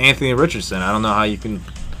things with Anthony Richardson. I don't know how you can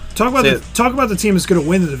talk about the team that's gonna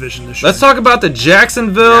win the division this year. Let's talk about the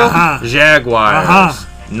Jacksonville Jaguars.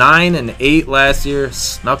 9-8 last year,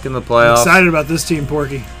 snuck in the I'm playoffs. excited about this team,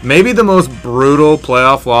 Porky. Maybe the most brutal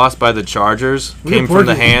playoff loss by the Chargers Look came at from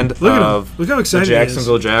the Porky. hand Look at him. of Look how the excited he is.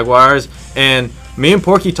 Jacksonville Jaguars. And me and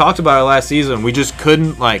Porky talked about it last season. We just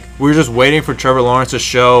couldn't, we were just waiting for Trevor Lawrence to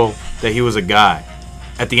show that he was a guy.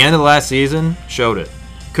 at the end of last season, showed it.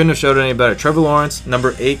 Couldn't have showed it any better. Trevor Lawrence,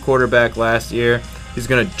 number 8 quarterback last year. He's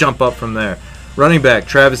going to jump up from there. Running back,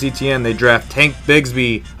 Travis Etienne. They draft Tank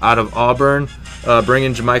Bigsby out of Auburn, bring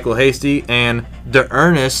in JaMychal Hasty, and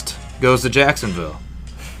DeErnest goes to Jacksonville.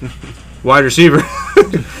 Wide receiver,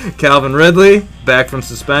 Calvin Ridley, back from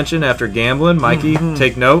suspension after gambling. Mikey,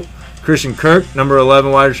 take note. Christian Kirk, number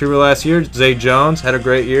 11 wide receiver last year. Zay Jones had a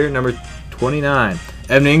great year, number 29.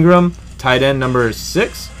 Evan Ingram, tight end, number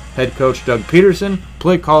 6. Head coach Doug Peterson,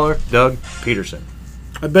 play caller Doug Peterson.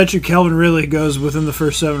 I bet you Calvin Ridley goes within the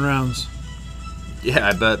first 7 rounds. Yeah,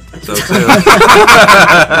 I bet so too.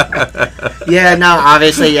 Yeah, no,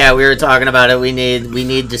 obviously, yeah, we were talking about it. We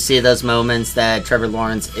need to see those moments that Trevor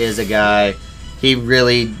Lawrence is a guy. He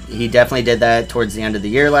definitely did that towards the end of the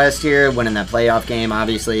year last year, winning that playoff game,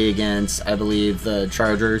 obviously, against, I believe, the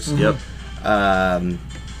Chargers. Yep.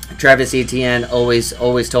 Travis Etienne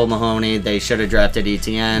always told Mahoney they should have drafted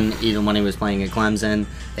Etienne, even when he was playing at Clemson.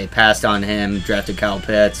 They passed on him, drafted Kyle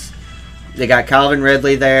Pitts. They got Calvin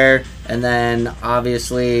Ridley there, and then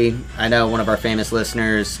obviously, I know one of our famous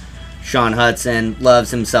listeners, Sean Hudson,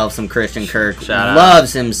 loves himself some Christian Kirk.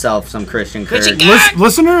 Himself some Christian Kirk.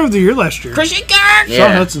 Listener of the year last year. Christian Kirk!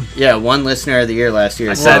 Sean Hudson. Yeah, one listener of the year last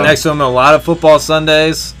year. I sat next to him a lot of football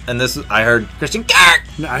Sundays, and I heard Christian Kirk!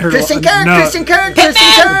 Christian Kirk!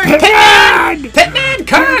 Pittman!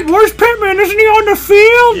 Kirk! Where's Pittman? Isn't he on the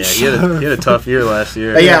field? Yeah, he had a tough year last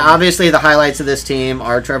year. But yeah, obviously the highlights of this team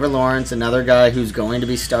are Trevor Lawrence, another guy who's going to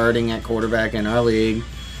be starting at quarterback in our league.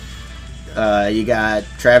 You got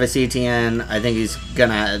Travis Etienne. I think he's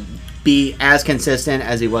gonna be as consistent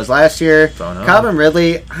as he was last year. Calvin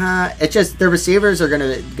Ridley, it's just the receivers are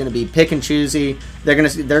gonna be pick and choosy. They're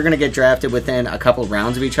gonna get drafted within a couple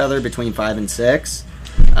rounds of each other, between 5 and 6.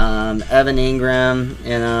 Evan Ingram,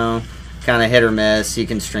 kind of hit or miss. You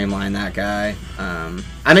can streamline that guy.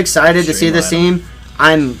 I'm excited to see this team.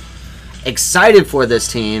 I'm excited for this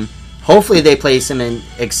team. Hopefully they play some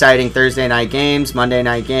exciting Thursday night games, Monday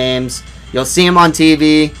night games. You'll see them on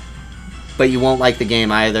TV, but you won't like the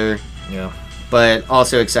game either. Yeah. But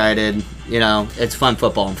also excited. It's fun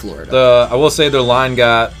football in Florida. I will say their line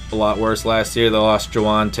got a lot worse last year. They lost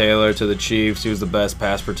Jawan Taylor to the Chiefs. He was the best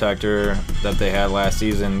pass protector that they had last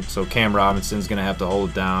season. So Cam Robinson's going to have to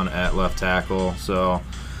hold it down at left tackle. So,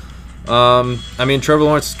 Trevor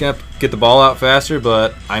Lawrence is going to get the ball out faster,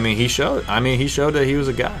 but, he showed that he was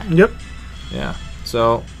a guy. Yep. Yeah.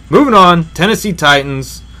 So, moving on. Tennessee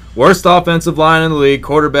Titans. Worst offensive line in the league.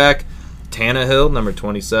 Quarterback Tannehill, number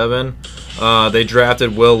 27. They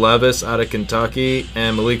drafted Will Levis out of Kentucky,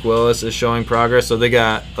 and Malik Willis is showing progress. So they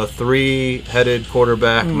got a 3-headed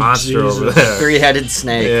quarterback monster over there. 3-headed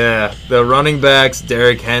snake. Yeah. The running backs,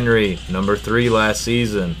 Derrick Henry, number 3 last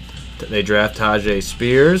season. They draft Tajay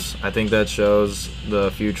Spears. I think that shows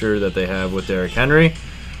the future that they have with Derrick Henry.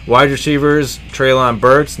 Wide receivers, Treylon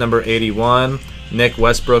Burks, number 81. Nick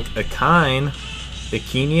Westbrook-Ikhine,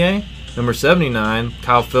 number 79.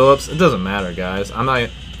 Kyle Phillips. It doesn't matter, guys.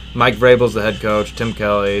 Mike Vrabel's the head coach. Tim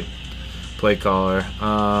Kelly, play caller.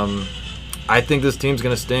 I think this team's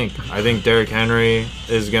going to stink. I think Derrick Henry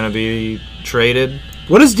is going to be traded.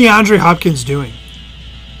 What is DeAndre Hopkins doing?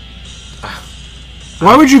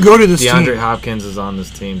 Why would you go to this team? DeAndre Hopkins is on this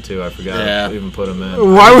team, too. I forgot to even put him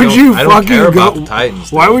in. Why would you I fucking don't care go? about the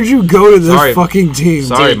Titans. Why would you go to this fucking team?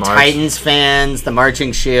 Sorry, Dude, Titans fans, the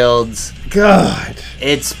marching shields. God.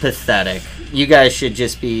 It's pathetic. You guys should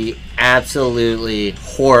just be absolutely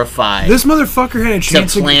horrified. This motherfucker had a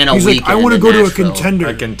chance to plan a he's weekend like, I want to in go to a Nashville. contender.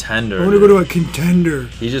 A contender. I want to go to a contender.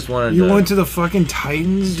 He just wanted You to went to the fucking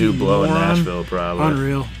Titans? do blow in moron? Nashville, probably.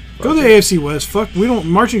 Unreal. Go to the AFC West. Fuck, we don't.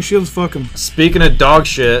 Marching Shields, fuck them. Speaking of dog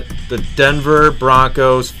shit, the Denver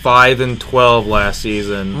Broncos 5-12 last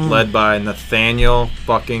season, led by Nathaniel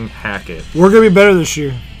fucking Hackett. We're going to be better this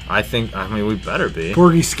year. We better be.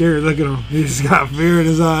 Porky's scared. Look at him. He's got fear in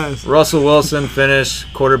his eyes. Russell Wilson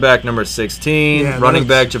finished quarterback number 16. Yeah, running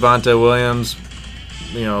back Javonte Williams,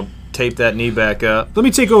 tape that knee back up. Let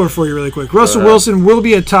me take over for you really quick. Russell Wilson will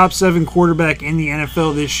be a top 7 quarterback in the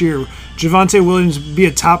NFL this year. Javonte Williams will be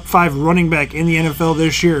a top 5 running back in the NFL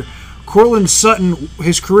this year. Cortland Sutton,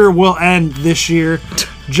 his career will end this year.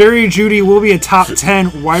 Jerry Jeudy will be a top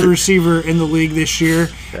 10 wide receiver in the league this year.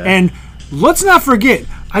 Okay. And let's not forget,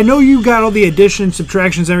 I know you got all the additions,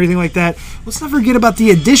 subtractions, and everything like that. Let's not forget about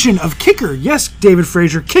the addition of kicker. Yes, David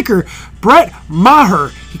Frazier, kicker, Brett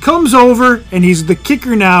Maher. He comes over, and he's the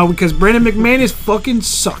kicker now because Brandon McManus fucking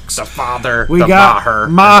sucks. The father, we the got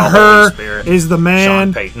Maher is the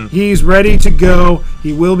man. Sean Payton. He's ready to go.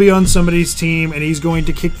 He will be on somebody's team, and he's going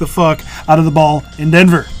to kick the fuck out of the ball in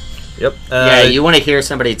Denver. Yep. You want to hear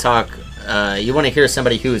somebody talk you want to hear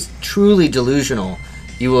somebody who is truly delusional,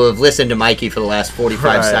 you will have listened to Mikey for the last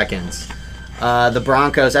 45 seconds. The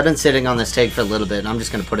Broncos, I've been sitting on this take for a little bit, and I'm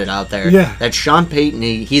just going to put it out there. Yeah. That Sean Payton,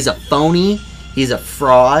 he's a phony, he's a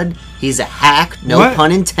fraud, he's a hack, no What?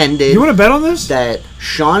 pun intended. You want to bet on this? That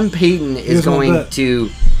Sean Payton is guys wanna going bet? to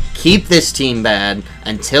keep this team bad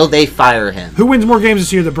until they fire him. Who wins more games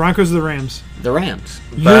this year, the Broncos or the Rams? The Rams.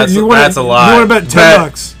 That's a lie. You want to bet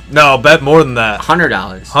 $10? No, bet more than that. $100.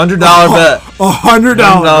 $100 bet. $100.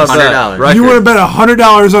 $100. Record. You want to bet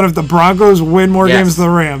 $100 on if the Broncos win more Yes. games than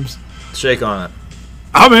the Rams? Shake on it.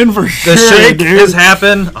 I'm in for sure, The shake dude. has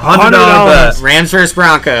happened. $100 $100. bet. Rams versus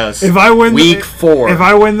Broncos. If I win, Week 4. If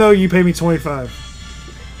I win though, you pay me $25.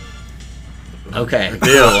 Okay.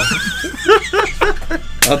 Deal.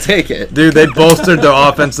 I'll take it. Dude, they bolstered their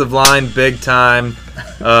offensive line big time.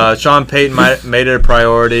 Sean Payton made it a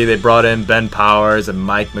priority. They brought in Ben Powers and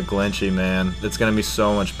Mike McGlinchey, man. It's going to be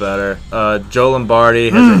so much better. Joe Lombardi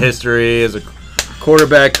has a history as a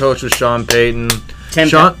quarterback coach with Sean Payton.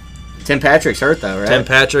 Tim Patrick's hurt, though, right? Tim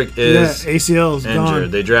Patrick is ACL is injured.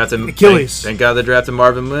 gone. They drafted Achilles. Thank God they drafted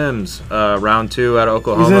Marvin Mims, round 2 out of He's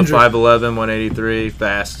Oklahoma. injured. 5'11", 183,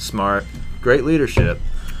 fast, smart, great leadership.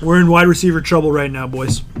 We're in wide receiver trouble right now,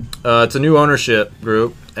 boys. It's a new ownership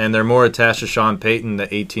group, and they're more attached to Sean Payton, the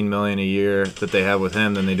 $18 million a year that they have with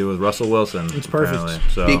him, than they do with Russell Wilson. It's perfect. apparently.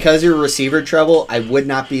 So Because you're receiver trouble, I would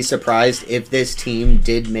not be surprised if this team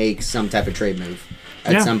did make some type of trade move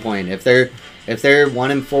at some point. If they're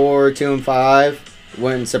 1-4, 2-5,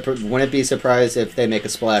 wouldn't it be surprised if they make a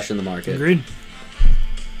splash in the market, Agreed.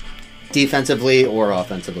 defensively or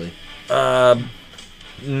offensively?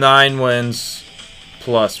 9 wins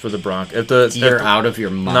plus for the Broncos. You're out of your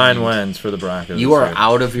mind. 9 wins for the Broncos. You are this year.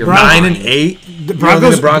 out of your 9 mind. and 8. The You don't think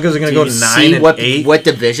Broncos, the Broncos are going to go to 9 See and what 8. what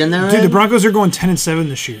division they're dude, in? the Broncos are going 10-7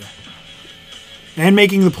 this year, and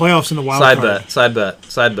making the playoffs in the wild card. Side bet.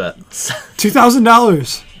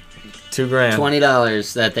 $2,000 $2,000.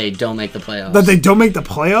 $20 that they don't make the playoffs. that they don't make the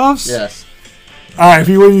playoffs. Yes. All right, if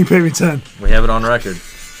you win, you pay me 10. We have it on record.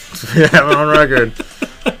 We have it on record.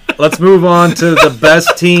 Let's move on to the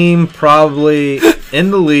best team probably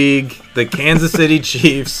in the league, the Kansas City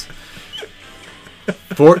Chiefs.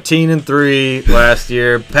 14-3 last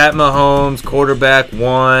year. Pat Mahomes, quarterback,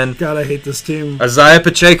 1. God, I hate this team. Isaiah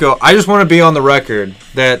Pacheco. I just want to be on the record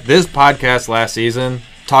that this podcast last season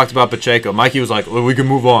talked about Pacheco. Mikey was like, well, we can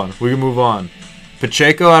move on. We can move on.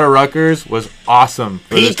 Pacheco out of Rutgers was awesome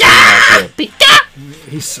for this team last year.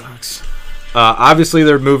 He sucks. Obviously,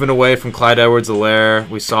 they're moving away from Clyde Edwards-Helaire.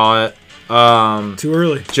 We saw it. Too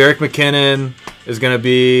early. Jerick McKinnon is going to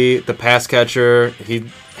be the pass catcher.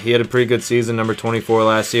 He had a pretty good season, number 24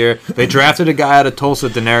 last year. They drafted a guy out of Tulsa,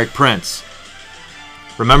 Deneric Prince.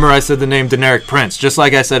 Remember I said the name Deneric Prince, just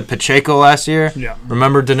like I said Pacheco last year? Yeah.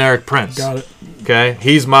 Remember Deneric Prince. Got it. Okay?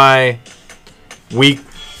 He's my week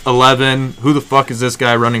 11. Who the fuck is this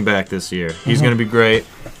guy running back this year? He's going to be great.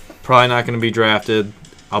 Probably not going to be drafted.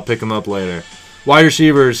 I'll pick him up later. Wide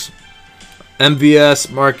receivers.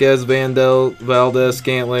 MVS, Marquez, Valdez,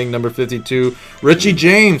 Scantling, number 52. Richie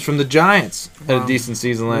James from the Giants had a decent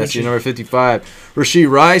season last year, number 55. Rashee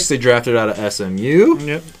Rice, they drafted out of SMU.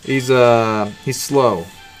 Yep. He's slow.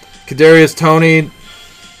 Kadarius Toney,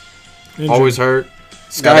 Injured. always hurt.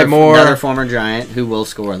 Sky Another Moore. former Giant who will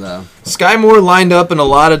score though. Sky Moore lined up in a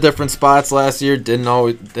lot of different spots last year. Didn't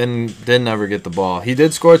ever get the ball. He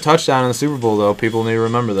did score a touchdown in the Super Bowl though. People need to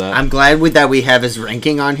remember that. I'm glad that we have his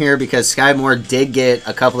ranking on here because Sky Moore did get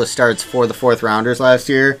a couple of starts for the 4th rounders last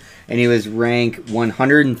year, and he was ranked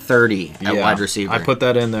 130 at wide receiver. I put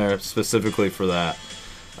that in there specifically for that.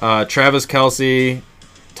 Travis Kelce,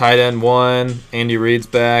 tight end 1. Andy Reid's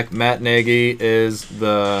back. Matt Nagy is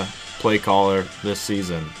the play caller this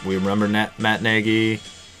season. We remember Matt Nagy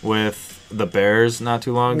with the Bears not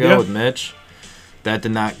too long ago with Mitch. That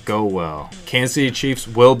did not go well. Kansas City Chiefs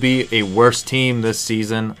will be a worse team this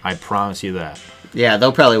season. I promise you that. Yeah,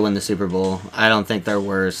 they'll probably win the Super Bowl. I don't think they're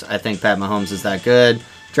worse. I think Pat Mahomes is that good.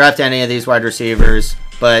 Draft any of these wide receivers,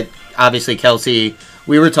 but obviously Kelce,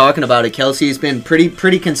 we were talking about it. Kelce's been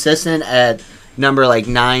pretty consistent at number like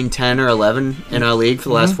 9, 10, or 11 in our league for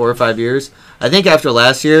the last 4 or 5 years. I think after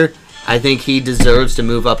last year, I think he deserves to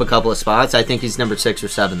move up a couple of spots. I think he's number 6 or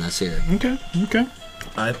 7 this year. Okay.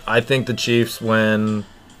 I think the Chiefs win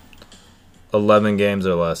 11 games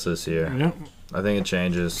or less this year. Yep. I think it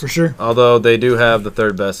changes. For sure. Although they do have the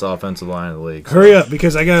 3rd best offensive line in the league. So. Hurry up,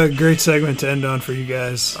 because I got a great segment to end on for you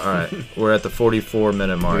guys. All right. We're at the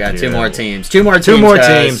 44-minute mark. We got here. 2 more teams. 2 more teams, Two more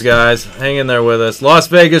guys. teams, guys. Hang in there with us. Las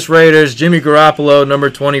Vegas Raiders, Jimmy Garoppolo, number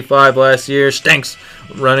 25 last year. Stinks.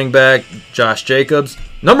 Running back, Josh Jacobs,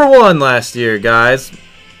 number 1 last year, guys.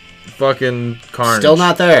 fucking carnage. Still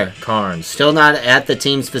not there. Carnes. Still not at the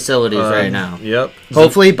team's facilities right now. Yep.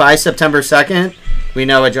 Hopefully by September 2nd, we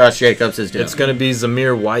know what Josh Jacobs is doing. It's going to be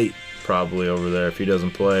Zamir White probably over there if he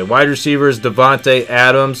doesn't play. Wide receivers, Devontae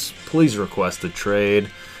Adams. Please request a trade.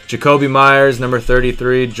 Jacoby Myers, number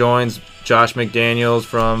 33, joins Josh McDaniels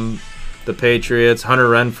from the Patriots. Hunter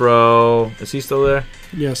Renfrow. Is he still there?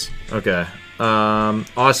 Yes. Okay.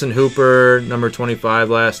 Austin Hooper, number 25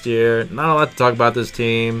 last year. Not a lot to talk about this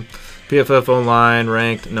team. PFF Online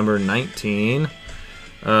ranked number 19.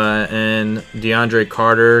 And DeAndre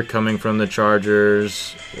Carter coming from the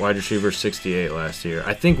Chargers, wide receiver 68 last year.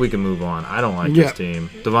 I think we can move on. I don't like this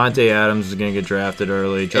team. Devontae Adams is going to get drafted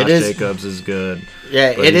early. Josh Jacobs is good. Yeah,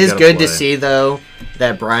 it is good to see, though,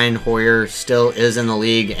 that Brian Hoyer still is in the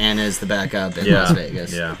league and is the backup in Las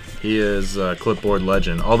Vegas. Yeah, he is a clipboard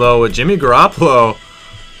legend. Although with Jimmy Garoppolo,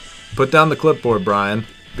 put down the clipboard, Brian,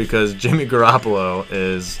 because Jimmy Garoppolo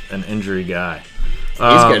is an injury guy.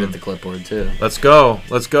 He's good at the clipboard, too. Let's go.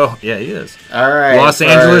 Yeah, he is. All right. Los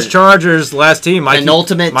Angeles Chargers, last team. Mikey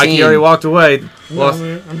already walked away.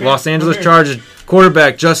 Los Angeles Chargers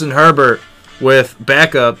quarterback Justin Herbert with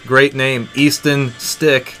backup, great name, Easton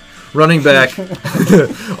Stick. Running back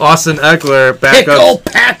Austin Eckler. Backup.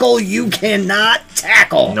 Packle, you cannot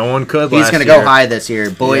tackle. No one could He's going to go high this year.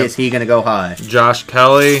 Boy, is he going to go high. Josh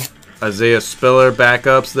Kelly, Isaiah Spiller,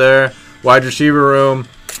 backups there. Wide receiver room.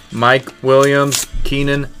 Mike Williams,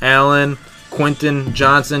 Keenan Allen, Quentin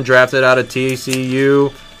Johnson, drafted out of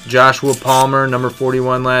TCU, Joshua Palmer, number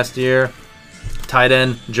 41 last year, tight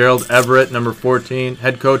end Gerald Everett, number 14,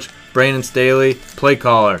 head coach Brandon Staley, play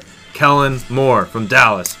caller Kellen Moore from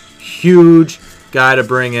Dallas. Huge guy to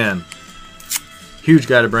bring in.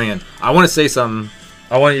 I want to say something.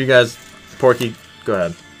 I want you guys, Porky, go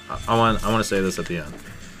ahead. I want to say this at the end.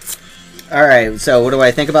 All right, so what do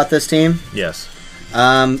I think about this team? Yes.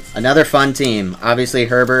 Another fun team. Obviously,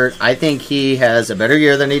 Herbert, I think he has a better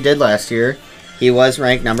year than he did last year. He was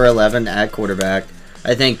ranked number 11 at quarterback.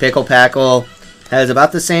 I think Pickle Packle has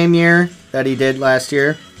about the same year that he did last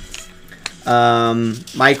year.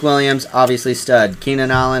 Mike Williams, obviously stud. Keenan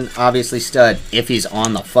Allen, obviously stud. If he's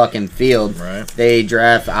on the fucking field. Right. They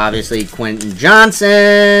draft, obviously, Quentin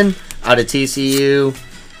Johnson out of TCU.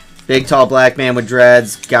 Big, tall black man with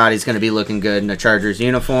dreads. God, he's going to be looking good in a Chargers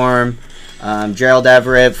uniform. Gerald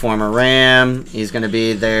Everett, former Ram. He's going to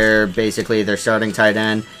be basically their starting tight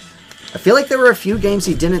end. I feel like there were a few games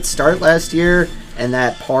he didn't start last year, and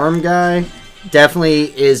that Parm guy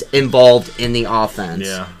definitely is involved in the offense.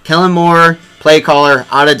 Yeah. Kellen Moore, play caller,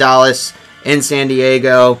 out of Dallas, in San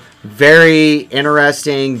Diego. Very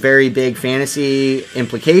interesting, very big fantasy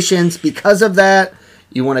implications because of that.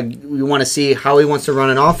 You want to see how he wants to run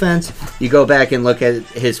an offense. You go back and look at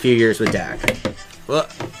his few years with Dak. Well,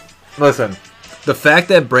 listen, the fact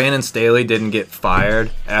that Brandon Staley didn't get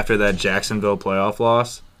fired after that Jacksonville playoff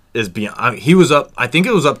loss is beyond. I mean, he was up. I think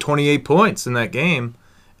it was up 28 points in that game,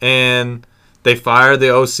 and they fired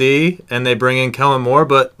the OC and they bring in Kellen Moore.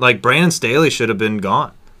 But like Brandon Staley should have been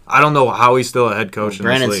gone. I don't know how he's still a head coach in this league.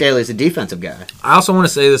 Brandon Staley's a defensive guy. I also want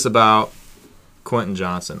to say this about Quentin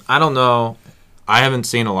Johnson. I don't know. I haven't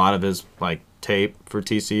seen a lot of his tape for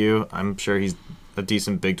TCU. I'm sure he's a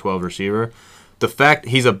decent Big 12 receiver. The fact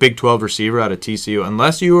he's a Big 12 receiver out of TCU,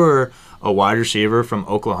 unless you were a wide receiver from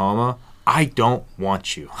Oklahoma, I don't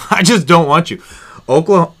want you. I just don't want you.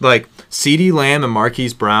 CeeDee Lamb and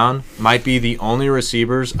Marquise Brown might be the only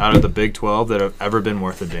receivers out of the Big 12 that have ever been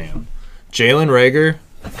worth a damn. Jalen Reagor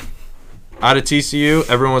out of TCU,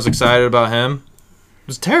 everyone was excited about him. It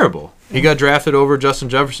was terrible. He got drafted over Justin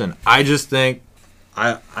Jefferson. I just think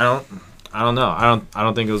I don't know. I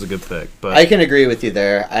don't think it was a good pick. But I can agree with you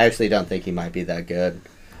there. I actually don't think he might be that good.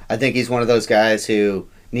 I think he's one of those guys who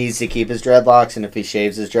needs to keep his dreadlocks, and if he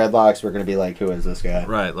shaves his dreadlocks, we're going to be like, who is this guy?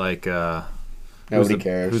 Right, nobody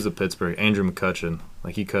cares. Who's the Pittsburgh? Andrew McCutcheon.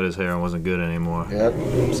 He cut his hair and wasn't good anymore.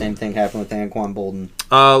 Yep. Same thing happened with Anquan Bolden.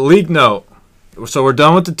 League note. So we're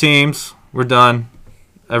done with the teams. We're done.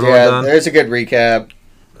 Everyone done? There's a good recap.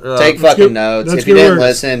 Take fucking notes. If you didn't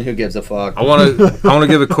listen, who gives a fuck? I want to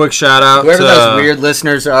give a quick shout out whoever those weird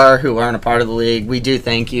listeners are who aren't a part of the league. We do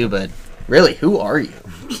thank you, but really, who are you?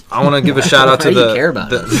 I want to give a shout out to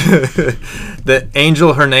the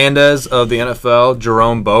Angel Hernandez of the NFL,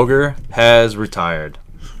 Jerome Boger, has retired.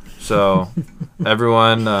 So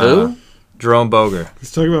everyone, who? Jerome Boger.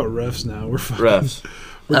 Let's talk about refs now. We're fucking refs.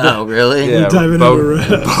 Oh, really? Yeah, we're diving into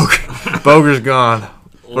refs. Boger's gone.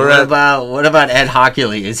 What about Ed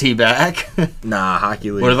Hockley? Is he back? Nah,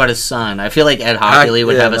 Hockley. What about his son? I feel like Ed Hockley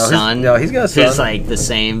would have a son. He's got a son. Who's the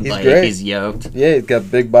same. He's great. He's yoked. Yeah, he's got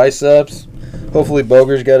big biceps. Hopefully,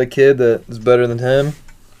 Boger's got a kid that is better than him.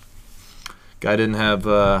 Guy didn't have.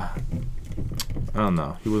 I don't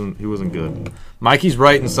know. He wasn't good. Mikey's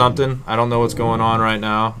writing something. I don't know what's going on right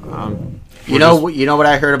now. You know what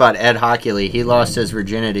I heard about Ed Hockley? He lost his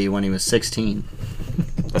virginity when he was 16.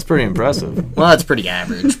 That's pretty impressive. Well, that's pretty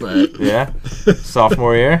average, but Yeah.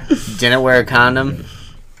 Sophomore year. didn't wear a condom.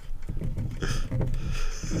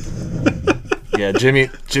 Yeah,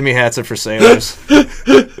 Jimmy hats are for sailors.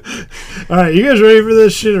 All right, you guys ready for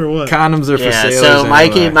this shit or what? Condoms are for Yeah, sailors. so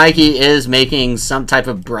anyway. Mikey is making some type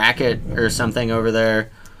of bracket or something over there.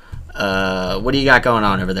 What do you got going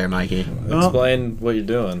on over there, Mikey? Explain what you're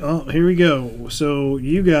doing. Oh, here we go. So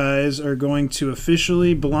you guys are going to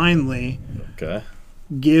officially, blindly Okay.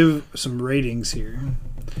 give some ratings here.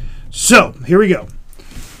 So here we go.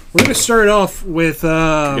 We're going to start off with. We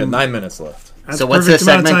got 9 minutes left. That's So what's perfect this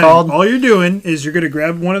amount of segment time. called? All you're doing is you're going to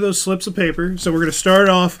grab one of those slips of paper. So we're going to start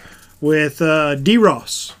off with D.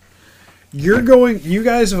 Ross. You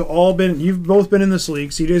guys have all been. You've both been in this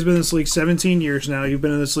league. CJ's been in this league 17 years now. You've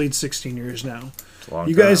been in this league 16 years now. It's a long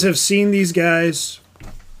You guys time. have seen these guys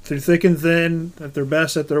through thick and thin, at their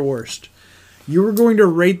best, at their worst. You are going to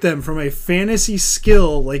rate them from a fantasy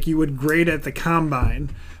skill like you would grade at the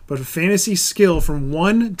combine, but a fantasy skill from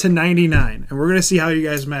 1 to 99. And we're going to see how you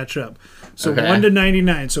guys match up. So Okay. 1 to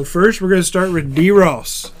 99. So first we're going to start with D.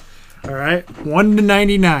 Ross. All right? 1 to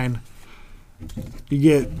 99. You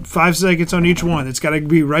get 5 seconds on each one. It's got to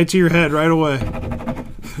be right to your head right away.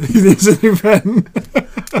 This is your pen.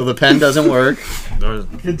 Well, the pen doesn't work.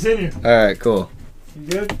 Continue. All right, cool. You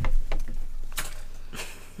good?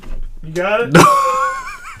 You got it? No.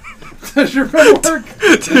 Does your pen work?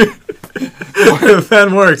 The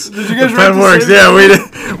pen works. Did you guys the write pen the works. same Yeah,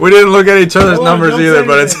 thing? we didn't look at each other's Hold on, numbers don't either, say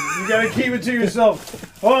but it's anything. You gotta keep it to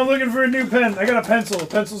yourself. Oh, I'm looking for a new pen. I got a pencil. A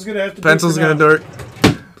pencil's gonna have to. pencil's do it gonna for now. do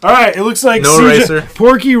it. All right, it looks like No CJ eraser.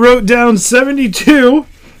 Porky wrote down 72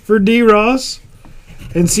 for D. Ross,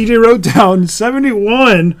 and CJ wrote down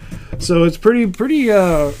 71. So it's pretty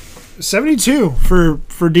 72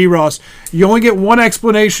 for D. Ross. You only get one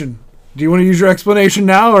explanation. Do you want to use your explanation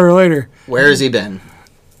now or later? Where has he been?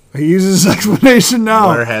 He uses his explanation now.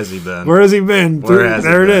 Where has he been? Where has he been? Where has he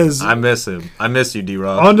There it been? is. I miss him. I miss you,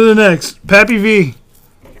 D-Rob. On to the next. Pappy V.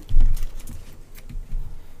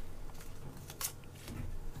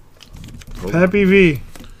 Pappy V.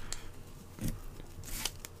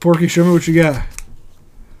 Porky, show me what you got.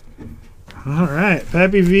 All right.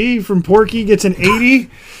 Pappy V from Porky gets an 80.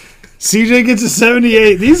 CJ gets a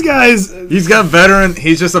 78. These guys. He's got veteran.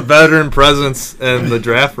 He's just a veteran presence in the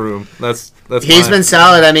draft room. That's He's fine. been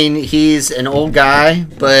solid. I mean, he's an old guy,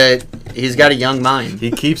 but he's got a young mind. He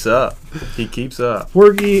keeps up. He keeps up.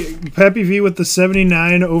 Porky, Pappy V with the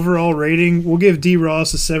 79 overall rating. We'll give D.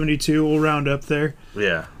 Ross a 72. We'll round up there.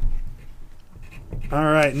 Yeah. All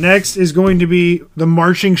right, next is going to be the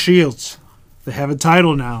Marching Shields. They have a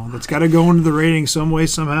title now. That's got to go into the rating some way,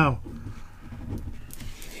 somehow.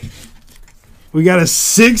 We got a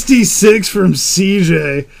 66 from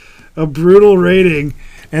CJ, a brutal rating.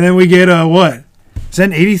 And then we get a what? Is that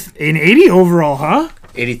an 80 overall, huh?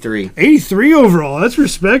 83. 83 overall. That's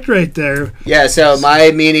respect right there. Yeah, so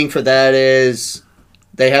my meaning for that is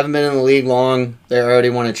they haven't been in the league long. They already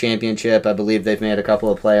won a championship. I believe they've made a couple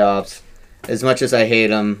of playoffs. As much as I hate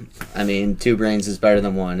them, I mean, 2 brains is better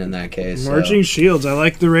than 1 in that case. so. Marching Shields. I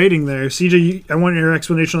like the rating there. CJ, I want your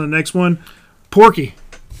explanation on the next one. Porky.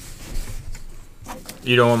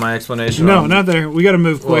 You don't want my explanation? No, on- not there. We got to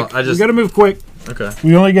move Well, quick. I just- We got to move quick. Okay.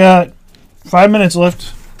 We only got 5 minutes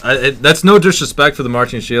left. That's no disrespect for the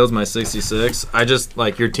Marching Shields, my 66. I just,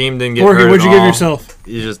 like, your team didn't get Porky, hurt what'd at you give all. yourself?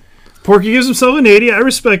 You just... Porky gives himself an 80. I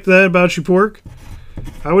respect that about you, Pork.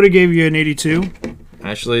 I would have gave you an 82.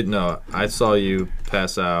 Actually, no. I saw you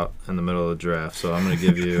pass out in the middle of the draft, so I'm going to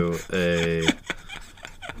give you a...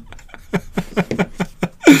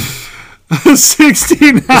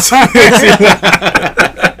 69.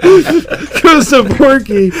 Goes to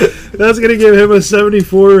Porky. That's going to give him a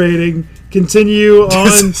 74 rating. Continue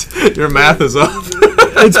on. Your math is off.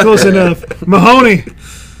 It's close enough. Mahoney.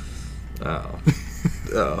 Oh.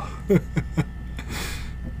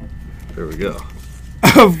 There we go.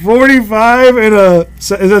 A 45 and a... Is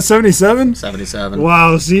that 77? 77.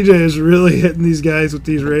 Wow, CJ is really hitting these guys with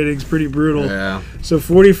these ratings. Pretty brutal. Yeah. So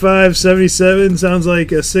 45, 77 sounds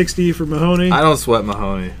like a 60 for Mahoney. I don't sweat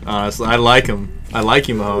Mahoney, honestly. I like him. I like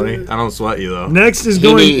you, Mahoney. I don't sweat you, though. Next is He,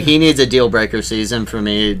 going. he needs a deal breaker season for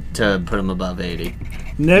me to put him above 80.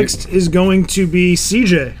 Next is going to be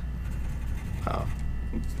CJ. Oh.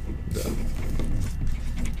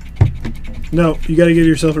 No, you got to give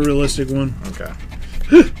yourself a realistic one. Okay.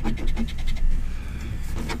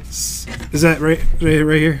 Is that right here?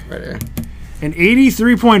 Right here. An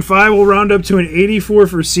 83.5 will round up to an 84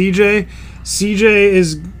 for CJ. CJ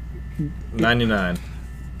is... 99.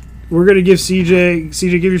 We're going to give CJ,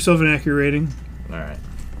 give yourself an accurate rating. All right.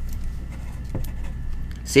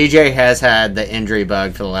 CJ has had the injury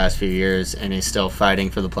bug for the last few years, and he's still fighting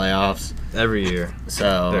for the playoffs. Every year.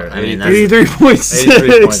 So, There, I mean, 83.6.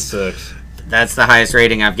 83.6. that's the highest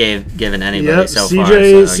rating I've given anybody Yep, so CJ, far. So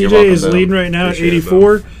CJ you're welcome, is Boom. leading right now Appreciate at it,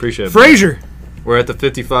 84. Boom. Appreciate it. Frazier. We're at the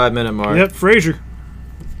 55-minute mark. Yep, Frazier.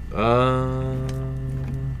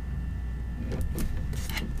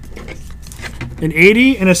 An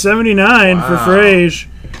 80 and a 79 for Wow. Frage.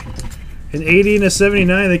 An 80 and a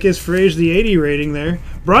 79. That gives Frage the 80 rating there.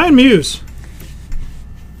 Brian Muse.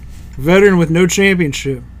 Veteran with no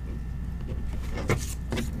championship.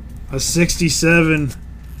 A 67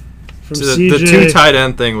 from the CJ. two tight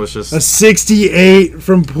end thing was just A 68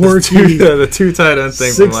 from Porky. the two tight end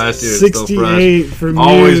thing from last year is still 68 fresh. for Muse.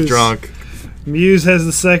 Always drunk. Muse has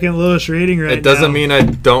the second lowest rating right now. It doesn't mean I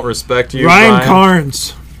don't respect you, Ryan Brian.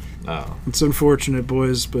 Carnes. Oh. It's unfortunate,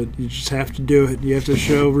 boys, but you just have to do it. You have to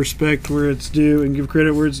show respect where it's due and give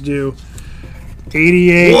credit where it's due.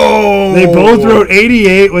 88. Whoa! They both wrote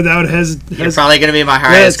 88 without You're probably going to be my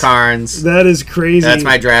highest Carnes. That is crazy. That's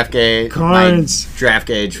my draft gauge. Carnes. My draft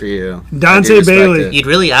gauge for you. Dante I do respect Bailey. it. You'd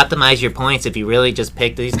really optimize your points if you really just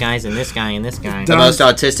picked these guys and this guy and this guy. The most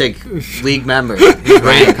autistic league member,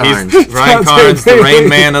 Ryan Carnes. Ryan Carnes, the Rain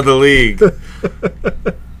Man of the league.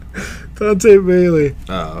 Dante Bailey.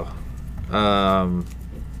 Oh.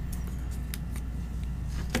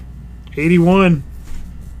 81.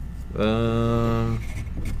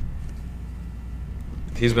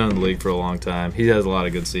 He's been in the league for a long time. He has a lot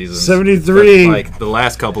of good seasons. 73. But, like the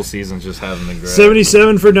last couple seasons just haven't been great.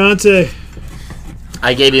 77 for Dante.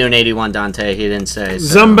 I gave you an 81, Dante. He didn't say.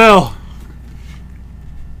 So. Zumbel.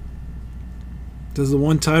 Does the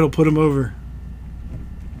one title put him over?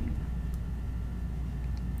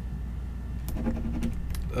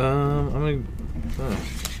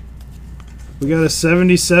 We got a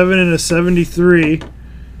 77 and a 73.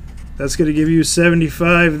 That's going to give you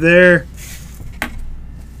 75 there.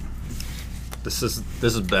 This is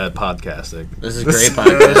bad podcasting. This is great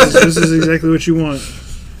podcast. This is exactly what you want.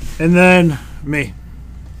 And then me.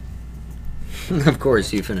 Of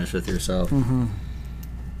course, you finish with yourself. The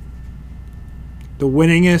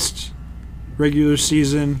winningest regular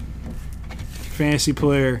season fantasy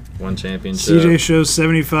player. One championship. CJ shows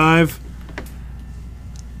 75.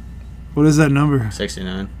 What is that number?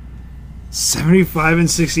 69. 75 and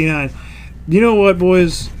 69. You know what,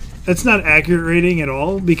 boys? That's not accurate rating at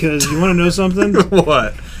all because you want to know something?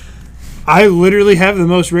 What? I literally have the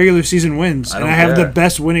most regular season wins, and don't I have care. the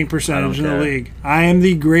best winning percentage in I don't the care. league. I am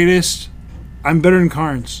the greatest. I'm better than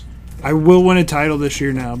Carnes. I will win a title this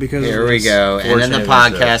year now because Here of we this. go. Four And then the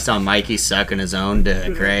championships. podcast on Mikey sucking his own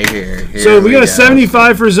dick right here. So we got go. a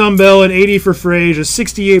 75 for Zumbel, an 80 for Frage, a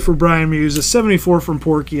 68 for Brian Muse, a 74 from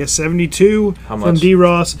Porky, a 72 How from much? D.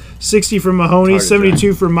 Ross, 60 from Mahoney, Target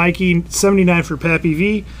 72 for Mikey, 79 for Pappy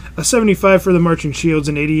V, a 75 for the Marching Shields,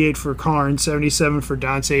 an 88 for Karn, 77 for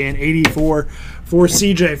Dante, and 84 for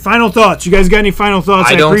CJ. Final thoughts. You guys got any final thoughts?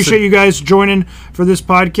 I I don't appreciate you guys joining for this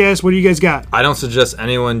podcast. What do you guys got? I don't suggest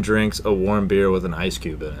anyone drinks a warm beer with an ice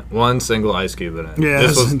cube in it. One single ice cube in it. Yeah,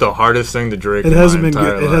 This was the hardest thing to drink. It in hasn't my been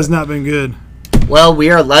entire good. It life. has not been good. Well, we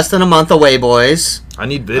are less than a month away, boys. I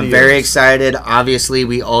need videos. I'm very excited. Obviously,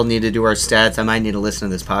 we all need to do our stats. I might need to listen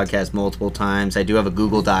to this podcast multiple times. I do have a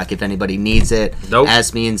Google Doc if anybody needs it. Nope.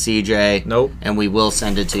 Ask me and CJ. Nope. And we will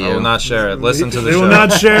send it to you. I will not share it. Listen to the They show. will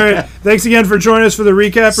not share it. Thanks again for joining us for the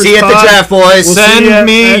Recappers See you at the pod. draft, boys. We'll see Send ya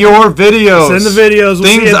me at- your videos. Send the videos. We'll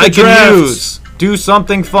see Things you at the I can drafts. use. Do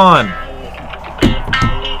something fun.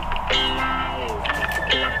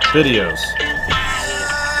 Videos.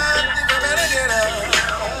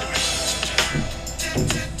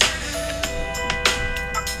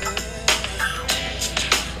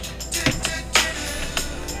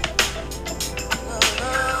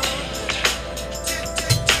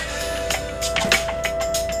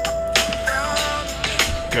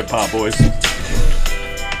 Good pop, boys.